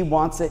anything. If he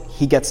wants it,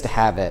 he gets to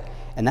have it.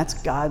 And that's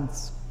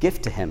God's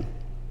gift to him.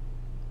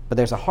 But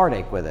there's a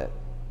heartache with it.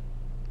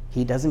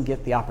 He doesn't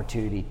get the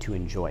opportunity to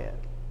enjoy it.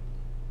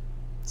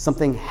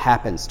 Something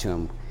happens to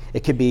him.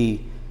 It could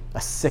be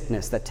a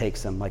sickness that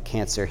takes him, like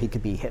cancer. He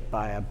could be hit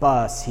by a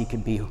bus. He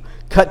could be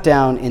cut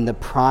down in the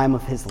prime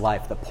of his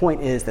life. The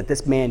point is that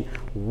this man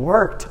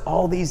worked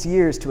all these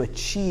years to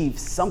achieve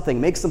something,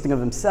 make something of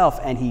himself,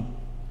 and he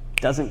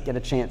doesn't get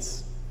a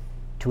chance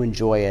to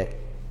enjoy it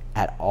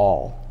at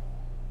all.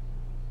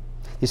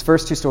 These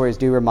first two stories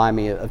do remind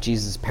me of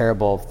Jesus'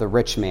 parable of the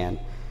rich man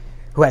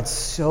who had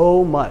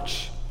so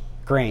much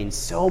grain,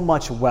 so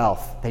much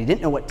wealth, that he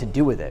didn't know what to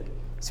do with it.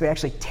 So he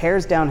actually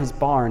tears down his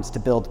barns to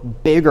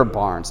build bigger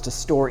barns to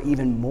store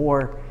even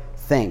more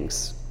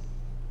things.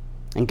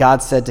 And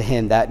God said to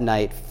him that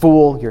night,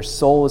 "Fool, your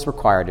soul is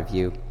required of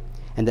you,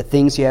 and the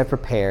things you have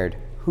prepared,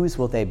 whose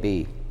will they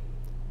be?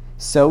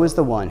 So is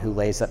the one who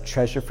lays up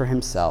treasure for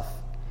himself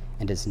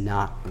and is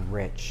not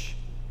rich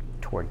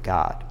toward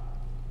God.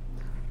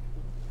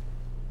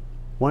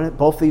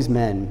 Both these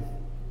men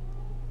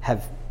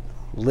have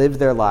lived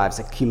their lives,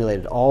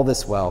 accumulated all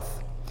this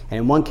wealth, and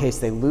in one case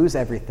they lose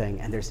everything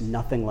and there's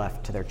nothing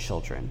left to their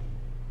children,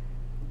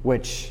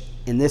 which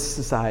in this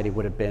society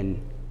would have been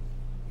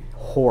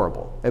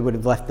horrible. It would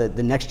have left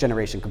the next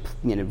generation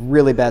in a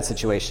really bad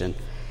situation.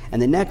 And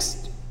the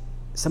next,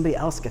 somebody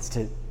else gets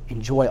to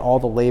enjoy all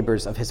the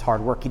labors of his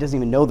hard work. He doesn't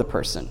even know the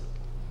person.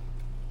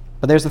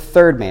 But there's a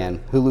third man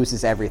who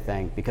loses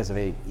everything because of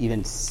an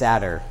even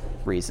sadder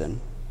reason.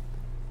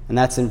 And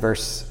that's in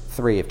verse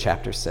 3 of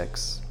chapter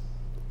 6.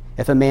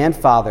 If a man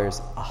fathers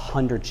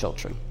 100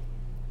 children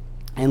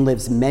and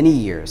lives many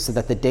years, so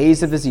that the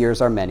days of his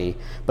years are many,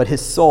 but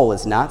his soul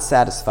is not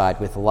satisfied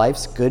with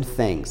life's good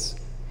things,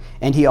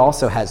 and he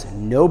also has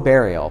no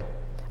burial,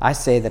 I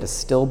say that a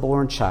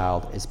stillborn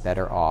child is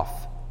better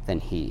off than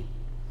he.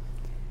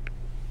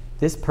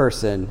 This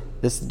person,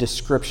 this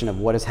description of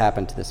what has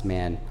happened to this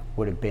man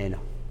would have been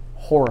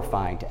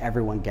horrifying to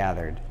everyone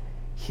gathered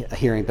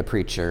hearing the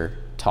preacher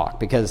talk.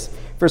 Because,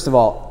 first of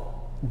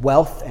all,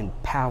 wealth and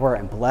power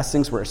and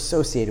blessings were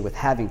associated with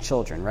having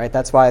children, right?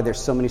 That's why there's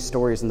so many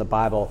stories in the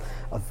Bible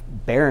of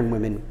barren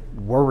women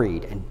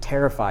worried and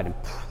terrified and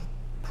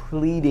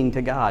pleading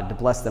to God to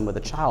bless them with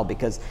a child,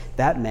 because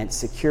that meant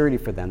security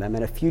for them. That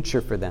meant a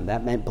future for them.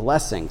 That meant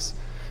blessings.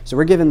 So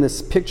we're given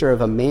this picture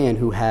of a man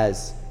who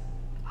has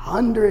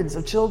hundreds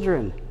of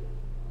children.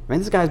 I mean,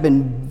 this guy's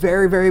been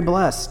very, very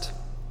blessed.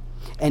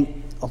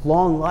 And a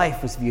long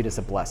life was viewed as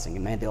a blessing.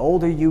 And man, the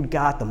older you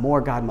got, the more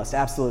God must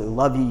absolutely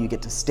love you. You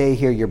get to stay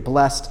here. You're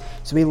blessed.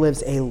 So he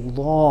lives a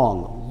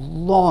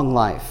long, long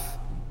life.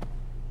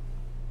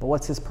 But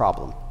what's his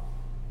problem?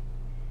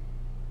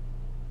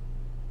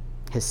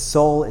 His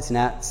soul is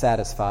not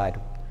satisfied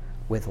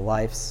with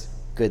life's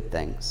good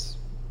things.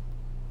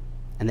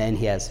 And then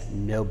he has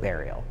no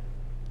burial.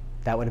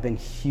 That would have been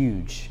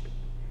huge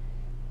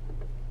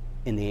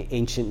in the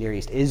ancient Near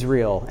East.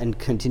 Israel, and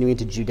continuing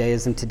to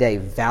Judaism today,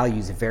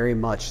 values very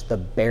much the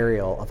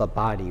burial of a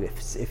body.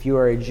 If you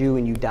are a Jew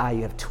and you die,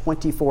 you have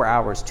 24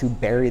 hours to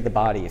bury the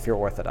body if you're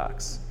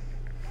Orthodox.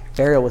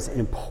 Burial was an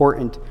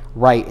important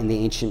rite in the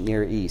ancient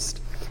Near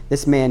East.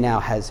 This man now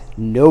has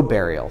no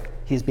burial.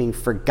 He's being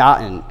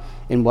forgotten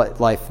in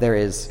what life there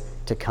is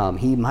to come.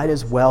 He might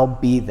as well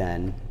be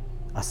then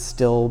a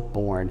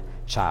stillborn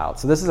child.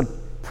 So this is a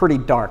pretty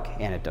dark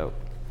anecdote.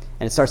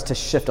 And it starts to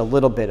shift a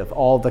little bit of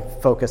all the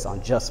focus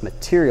on just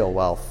material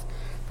wealth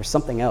for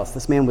something else.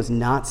 This man was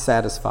not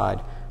satisfied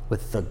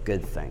with the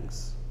good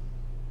things.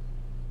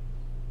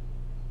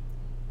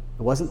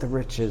 It wasn't the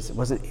riches, it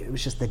was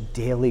just the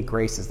daily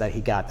graces that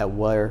he got that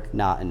were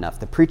not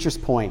enough. The preacher's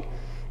point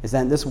is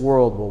that this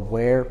world will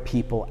wear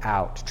people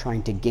out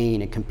trying to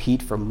gain and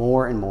compete for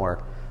more and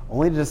more,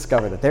 only to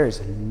discover that there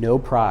is no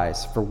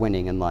prize for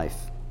winning in life,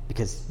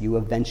 because you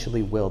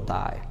eventually will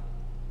die.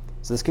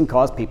 So this can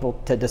cause people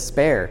to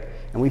despair.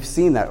 And we've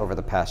seen that over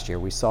the past year.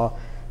 We saw,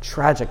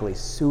 tragically,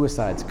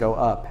 suicides go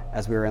up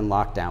as we were in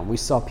lockdown. We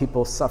saw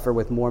people suffer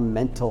with more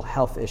mental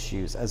health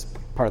issues as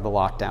part of the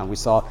lockdown. We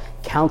saw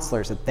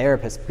counselors and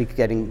therapists be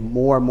getting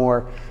more and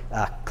more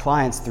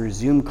clients through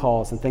Zoom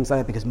calls and things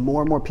like that, because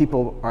more and more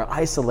people are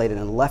isolated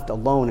and left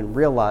alone and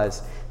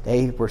realize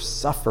they were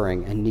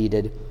suffering and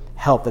needed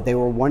help, that they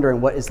were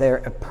wondering what is there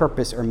a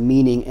purpose or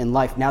meaning in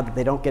life now that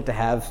they don't get to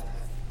have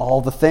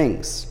all the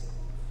things.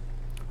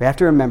 We have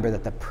to remember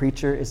that the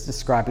preacher is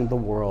describing the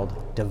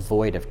world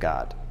devoid of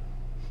God.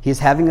 He is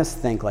having us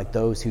think like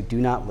those who do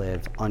not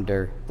live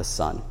under the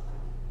sun.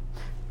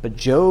 But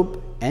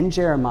Job and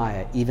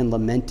Jeremiah even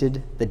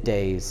lamented the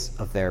days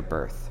of their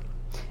birth.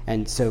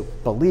 And so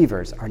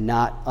believers are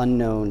not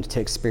unknown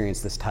to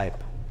experience this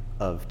type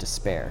of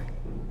despair.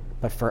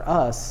 But for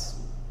us,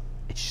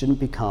 it shouldn't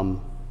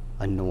become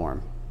a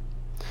norm.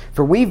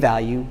 For we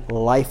value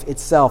life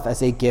itself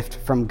as a gift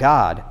from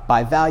God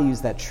by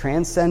values that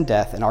transcend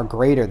death and are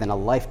greater than a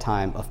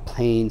lifetime of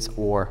pains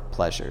or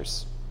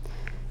pleasures.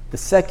 The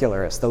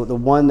secularists, the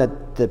one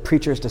that the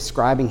preacher is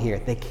describing here,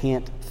 they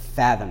can't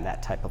fathom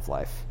that type of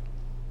life.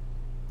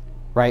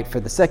 Right? For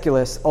the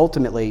secularists,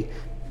 ultimately,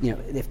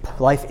 if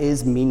life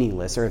is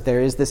meaningless, or if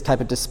there is this type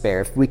of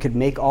despair, if we could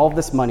make all of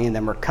this money and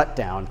then we're cut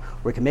down,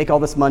 or we can make all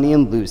this money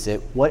and lose it,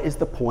 what is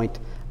the point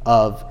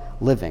of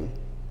living?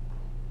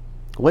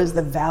 What is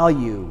the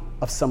value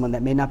of someone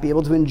that may not be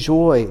able to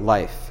enjoy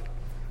life?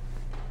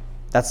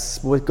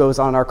 That's what goes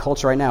on in our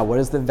culture right now. What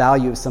is the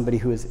value of somebody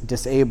who is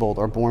disabled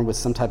or born with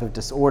some type of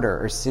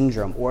disorder or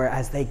syndrome? Or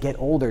as they get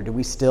older, do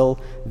we still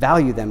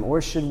value them?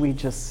 Or should we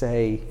just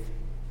say,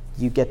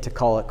 you get to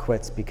call it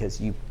quits because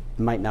you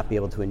might not be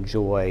able to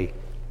enjoy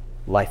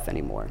life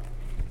anymore?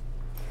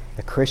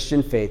 The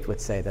Christian faith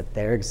would say that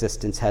their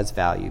existence has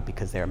value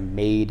because they're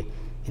made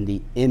in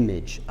the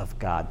image of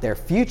God. Their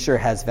future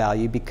has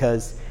value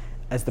because,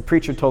 as the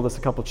preacher told us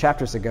a couple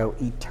chapters ago,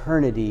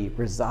 eternity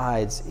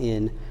resides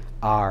in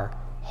our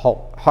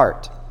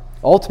heart.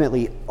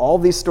 Ultimately, all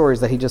these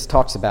stories that he just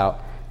talks about,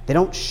 they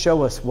don't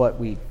show us what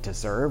we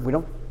deserve.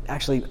 We're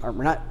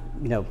not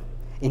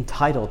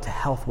entitled to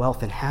health,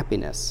 wealth, and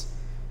happiness.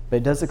 but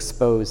it does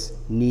expose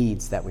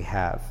needs that we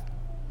have.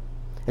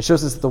 It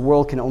shows us that the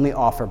world can only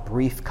offer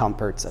brief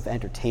comforts of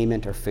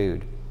entertainment or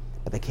food,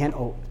 but they can't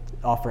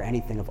offer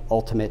anything of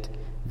ultimate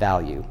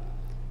value.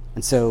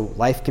 And so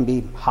life can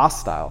be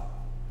hostile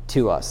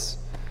to us.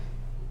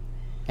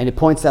 And it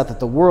points out that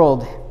the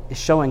world is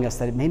showing us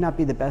that it may not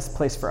be the best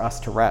place for us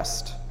to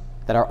rest,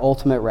 that our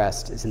ultimate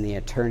rest is in the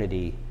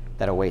eternity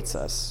that awaits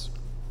us.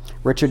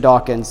 Richard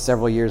Dawkins,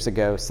 several years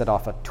ago, set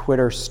off a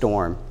Twitter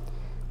storm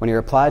when he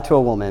replied to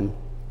a woman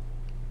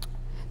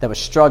that was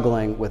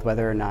struggling with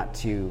whether or not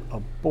to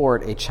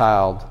abort a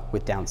child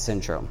with Down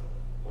syndrome.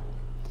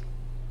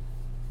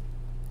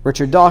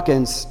 Richard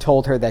Dawkins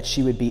told her that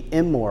she would be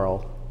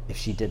immoral if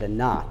she did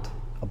not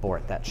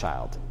abort that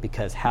child,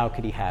 because how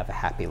could he have a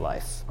happy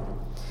life?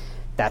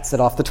 That set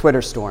off the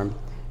Twitter storm.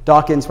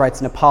 Dawkins writes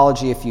an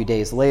apology a few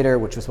days later,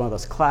 which was one of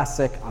those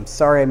classic, "I'm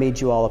sorry I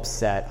made you all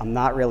upset. I'm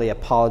not really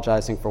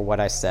apologizing for what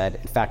I said.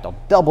 In fact, I'll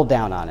double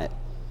down on it."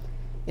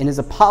 In his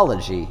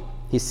apology,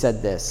 he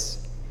said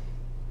this: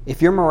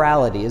 "If your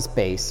morality is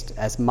based,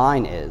 as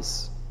mine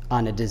is,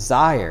 on a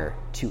desire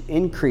to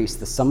increase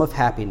the sum of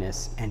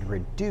happiness and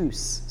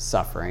reduce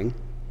suffering,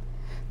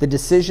 the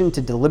decision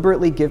to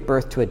deliberately give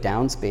birth to a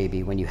Downs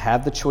baby when you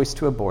have the choice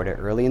to abort it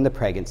early in the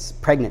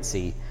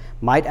pregnancy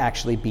might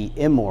actually be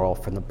immoral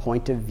from the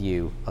point of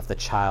view of the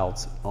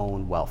child's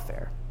own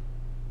welfare."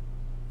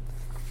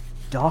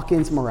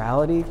 Dawkins'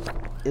 morality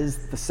is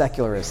the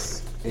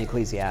secularists in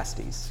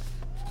Ecclesiastes.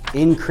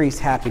 Increase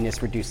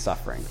happiness, reduce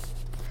suffering.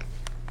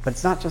 But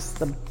it's not just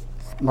the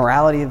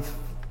morality of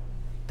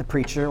the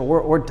preacher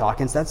or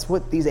Dawkins. That's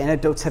what these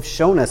anecdotes have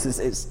shown us,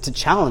 is to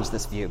challenge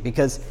this view,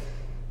 because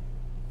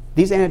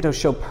these anecdotes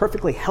show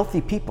perfectly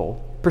healthy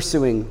people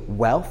pursuing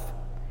wealth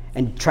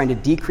and trying to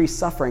decrease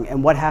suffering,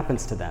 and what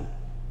happens to them?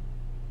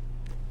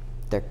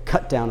 They're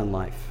cut down in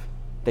life.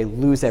 They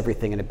lose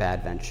everything in a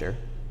bad venture.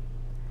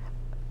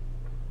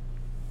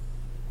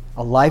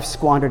 A life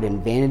squandered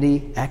in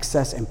vanity,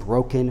 excess, and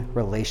broken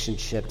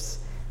relationships.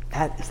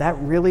 Is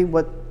that really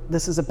what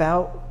this is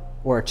about?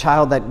 Or a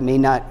child that may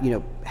not,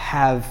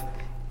 have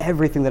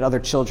everything that other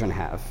children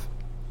have.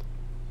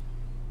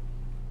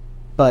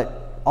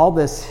 But all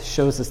this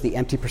shows us the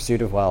empty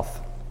pursuit of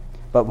wealth.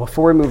 But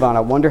before we move on, I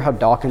wonder how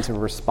Dawkins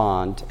would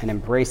respond and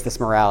embrace this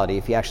morality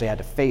if he actually had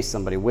to face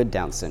somebody with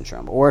Down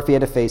syndrome, or if he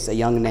had to face a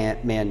young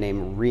man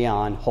named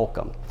Rion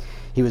Holcomb.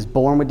 He was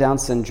born with Down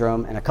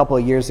syndrome, and a couple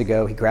of years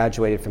ago, he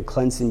graduated from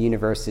Clemson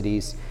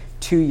University's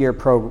 2-year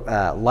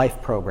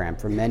life program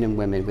for men and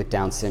women with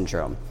Down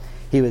syndrome.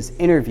 He was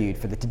interviewed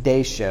for the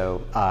Today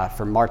Show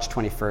for March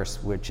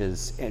 21st, which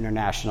is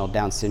International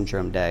Down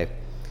Syndrome Day.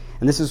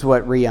 And this is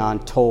what Rion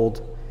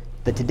told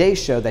the Today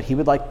Show that he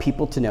would like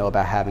people to know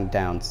about having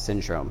Down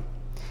syndrome.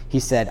 He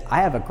said,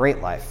 "I have a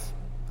great life.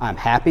 I'm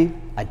happy.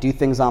 I do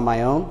things on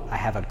my own. I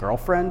have a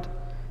girlfriend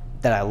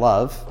that I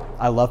love.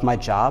 I love my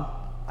job.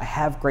 I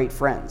have great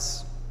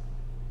friends."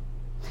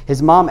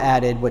 His mom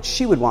added what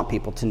she would want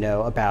people to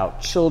know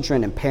about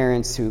children and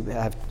parents who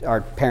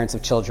are parents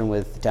of children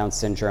with Down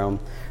syndrome.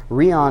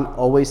 Rion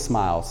always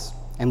smiles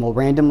and will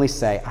randomly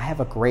say, "I have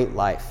a great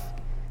life."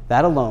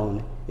 That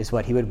alone is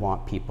what he would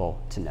want people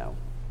to know.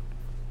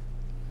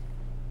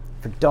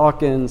 For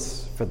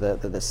Dawkins, for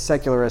the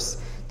secularists,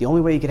 the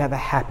only way you could have a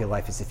happy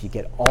life is if you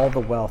get all the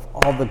wealth,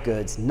 all the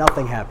goods,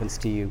 nothing happens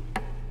to you.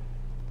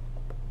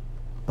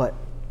 But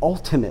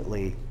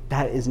ultimately,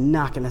 that is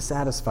not going to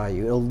satisfy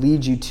you. It'll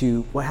lead you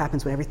to what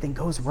happens when everything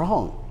goes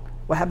wrong.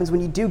 What happens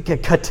when you do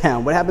get cut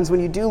down? What happens when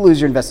you do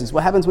lose your investments?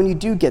 What happens when you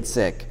do get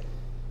sick?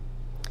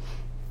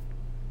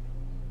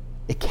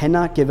 It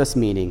cannot give us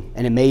meaning,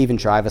 and it may even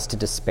drive us to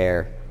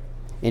despair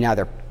in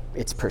either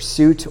its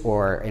pursuit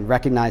or in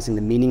recognizing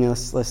the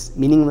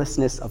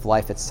meaninglessness of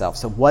life itself.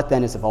 So what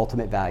then is of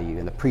ultimate value?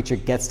 And the preacher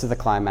gets to the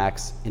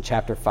climax in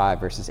chapter 5,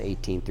 verses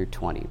 18 through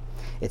 20.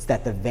 It's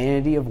that the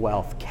vanity of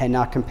wealth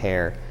cannot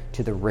compare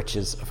to the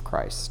riches of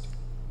Christ.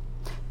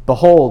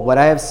 "Behold, what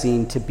I have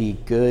seen to be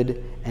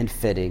good and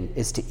fitting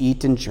is to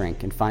eat and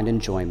drink and find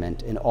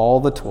enjoyment in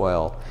all the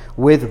toil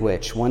with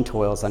which one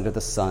toils under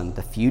the sun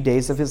the few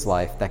days of his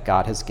life that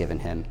God has given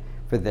him,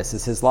 for this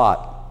is his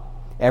lot.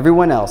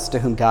 Everyone else to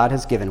whom God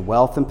has given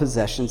wealth and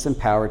possessions and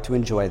power to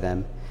enjoy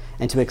them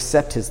and to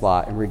accept his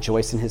lot and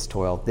rejoice in his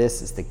toil,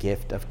 this is the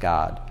gift of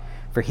God.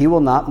 For he will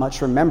not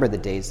much remember the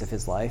days of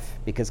his life,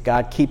 because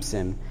God keeps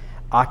him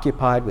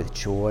occupied with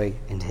joy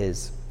in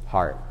his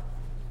heart."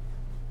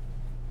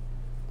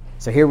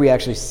 So here we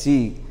actually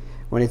see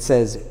when it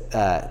says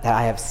that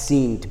I have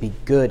seen to be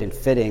good and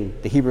fitting,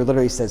 the Hebrew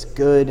literally says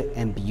good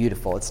and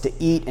beautiful. It's to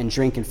eat and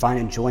drink and find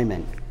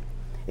enjoyment.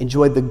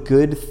 Enjoy the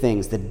good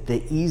things,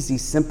 the easy,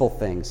 simple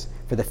things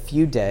for the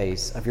few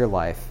days of your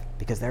life,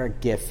 because they're a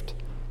gift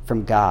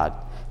from God.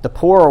 The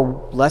poor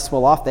or less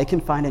well off, they can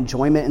find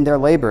enjoyment in their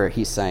labor,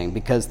 he's saying,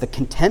 because the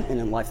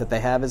contentment in life that they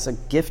have is a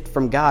gift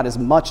from God as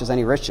much as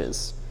any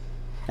riches.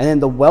 And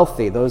then the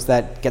wealthy, those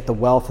that get the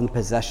wealth and the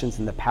possessions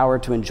and the power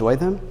to enjoy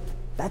them,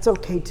 that's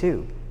okay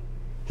too.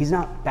 He's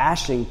not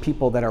bashing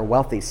people that are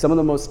wealthy. Some of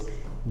the most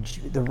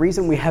The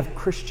reason we have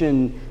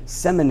Christian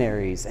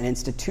seminaries and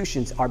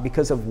institutions are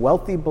because of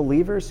wealthy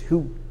believers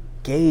who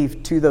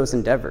gave to those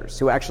endeavors,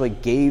 who actually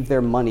gave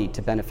their money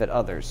to benefit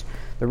others.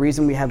 The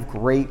reason we have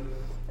great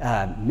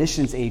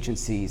missions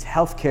agencies,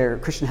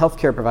 Christian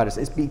healthcare providers,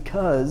 is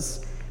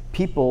because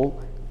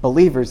people,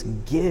 believers,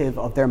 give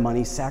of their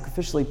money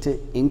sacrificially to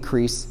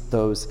increase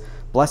those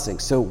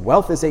blessings. So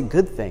wealth is a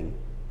good thing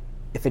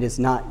if it is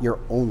not your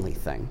only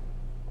thing.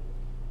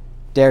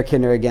 Derek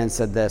Kidner again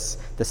said this: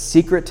 the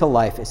secret to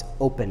life is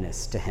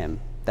openness to him,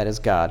 that is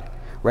God,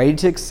 ready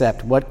to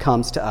accept what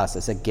comes to us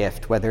as a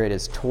gift, whether it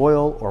is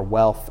toil or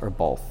wealth or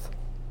both.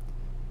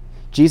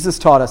 Jesus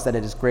taught us that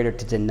it is greater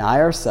to deny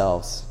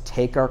ourselves,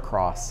 take our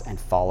cross, and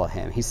follow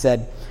him. He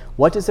said,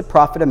 "What does it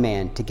profit a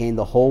man to gain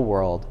the whole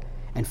world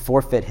and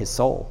forfeit his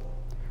soul?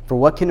 For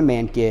what can a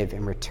man give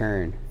in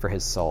return for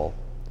his soul?"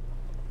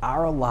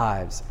 Our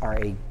lives are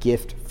a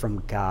gift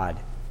from God,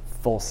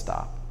 full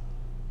stop.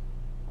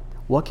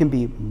 What can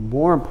be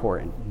more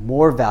important,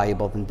 more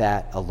valuable than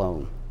that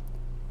alone?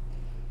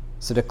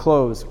 So to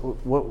close,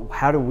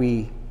 how do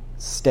we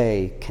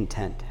stay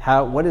content?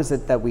 What is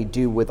it that we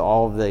do with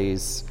all of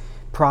these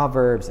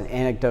proverbs and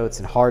anecdotes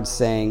and hard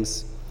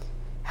sayings?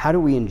 How do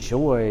we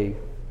enjoy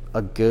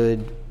a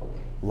good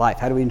life?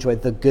 How do we enjoy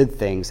the good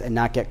things and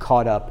not get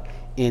caught up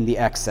in the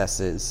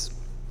excesses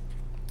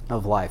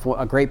of life? Well,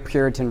 a great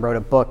Puritan wrote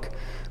a book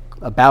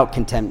about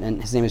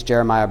contentment. His name is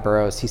Jeremiah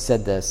Burroughs. He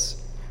said this: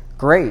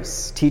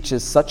 "Grace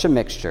teaches such a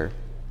mixture.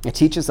 It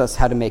teaches us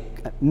how to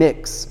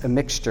mix a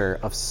mixture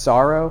of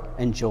sorrow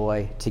and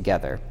joy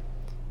together.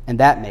 And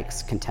that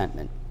makes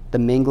contentment. The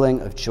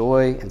mingling of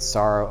joy and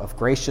sorrow, of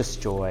gracious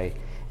joy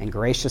and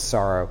gracious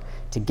sorrow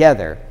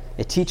together.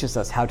 It teaches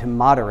us how to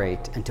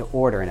moderate and to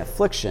order an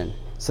affliction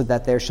so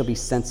that there shall be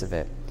sense of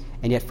it.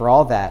 And yet for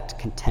all that,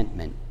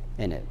 contentment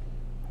in it."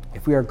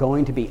 If we are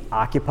going to be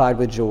occupied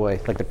with joy,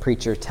 like the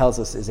preacher tells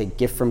us is a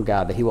gift from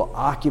God, that he will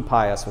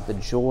occupy us with the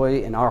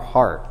joy in our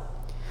heart,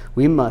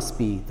 we must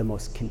be the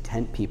most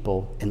content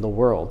people in the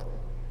world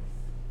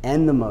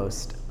and the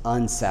most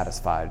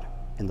unsatisfied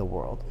in the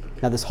world.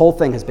 Now, this whole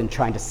thing has been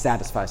trying to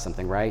satisfy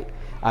something, right?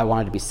 I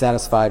wanted to be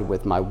satisfied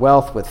with my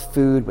wealth, with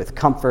food, with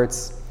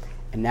comforts,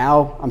 and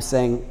now I'm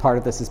saying part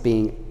of this is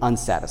being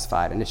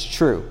unsatisfied, and it's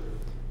true.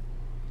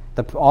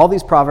 All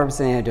these proverbs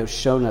and anecdotes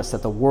show us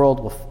that the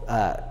world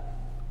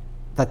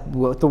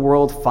what the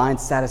world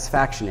finds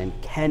satisfaction in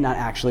cannot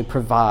actually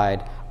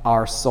provide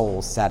our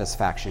soul's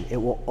satisfaction. It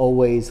will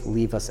always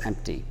leave us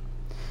empty.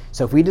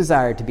 So if we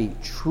desire to be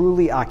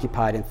truly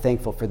occupied and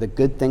thankful for the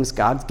good things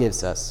God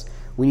gives us,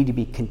 we need to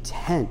be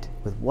content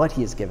with what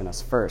he has given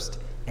us first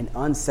and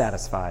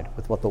unsatisfied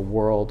with what the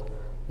world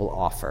will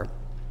offer.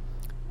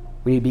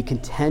 We need to be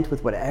content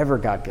with whatever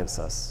God gives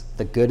us,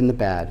 the good and the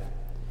bad.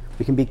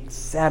 We can be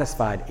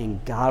satisfied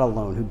in God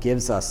alone, who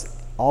gives us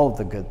all of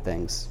the good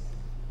things.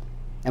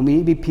 And we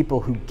need to be people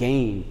who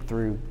gain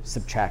through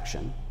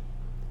subtraction.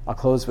 I'll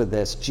close with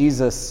this.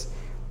 Jesus,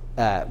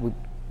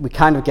 we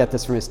kind of get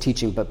this from his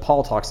teaching, but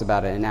Paul talks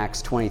about it in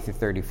Acts 20 through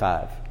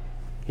 35.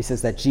 He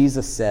says that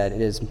Jesus said,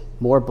 "It is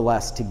more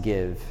blessed to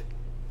give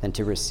than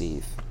to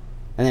receive."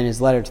 And then in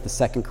his letter to the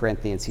 2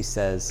 Corinthians, he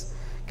says,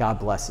 "God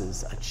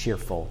blesses a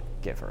cheerful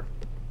giver."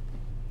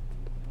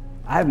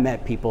 I've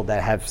met people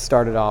that have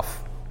started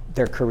off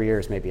their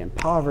careers maybe in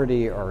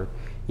poverty or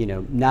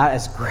not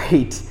as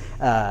great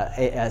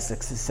as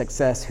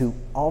success, who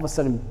all of a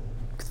sudden,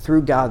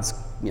 through God's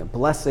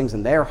blessings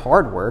and their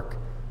hard work,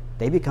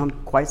 they become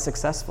quite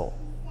successful.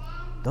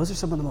 Those are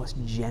some of the most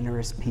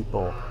generous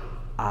people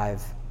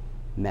I've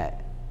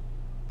met.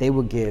 They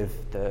will give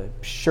the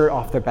shirt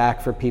off their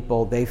back for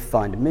people. They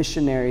fund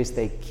missionaries.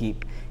 They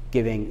keep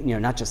giving,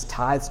 not just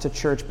tithes to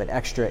church, but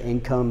extra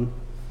income.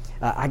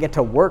 I get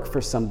to work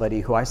for somebody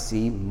who I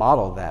see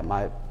model that.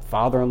 My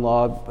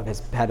father-in-law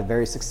has had a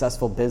very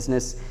successful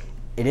business.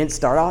 It didn't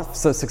start off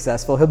so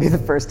successful. He'll be the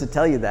first to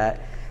tell you that.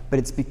 But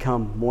it's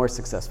become more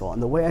successful.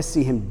 And the way I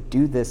see him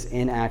do this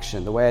in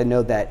action, the way I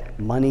know that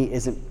money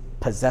isn't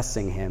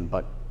possessing him,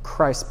 but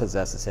Christ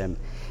possesses him,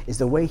 is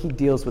the way he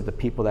deals with the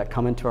people that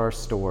come into our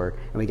store,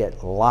 and we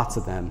get lots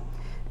of them,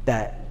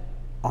 that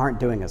aren't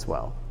doing as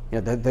well.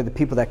 They're the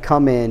people that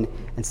come in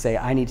and say,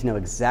 "I need to know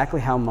exactly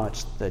how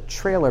much the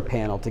trailer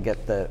panel to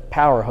get the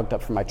power hooked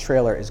up for my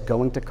trailer is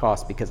going to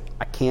cost, because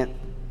I can't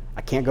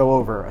go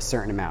over a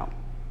certain amount."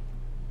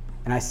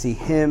 And I see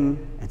him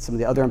and some of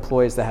the other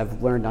employees that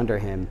have learned under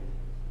him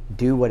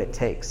do what it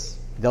takes.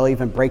 They'll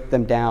even break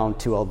them down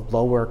to a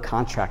lower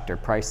contractor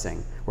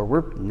pricing, where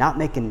we're not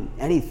making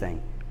anything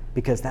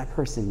because that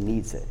person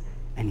needs it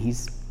and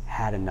he's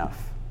had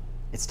enough.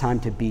 It's time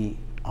to be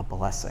a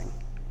blessing.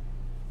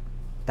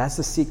 That's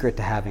the secret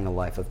to having a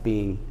life, of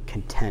being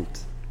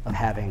content, of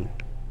having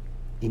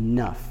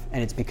enough.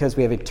 And it's because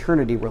we have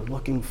eternity, we're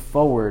looking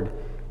forward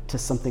to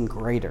something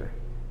greater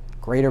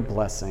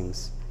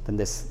blessings than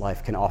this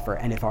life can offer.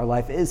 And if our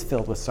life is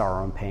filled with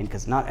sorrow and pain,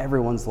 because not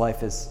everyone's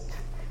life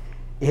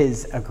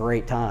is a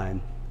great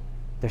time,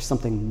 there's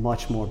something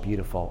much more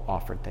beautiful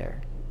offered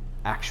there: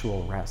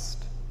 actual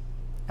rest,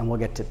 and we'll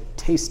get to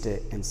taste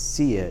it and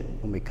see it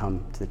when we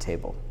come to the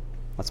table.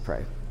 Let's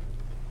pray.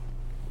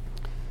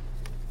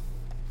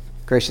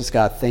 Gracious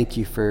God, thank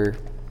you for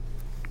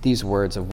these words of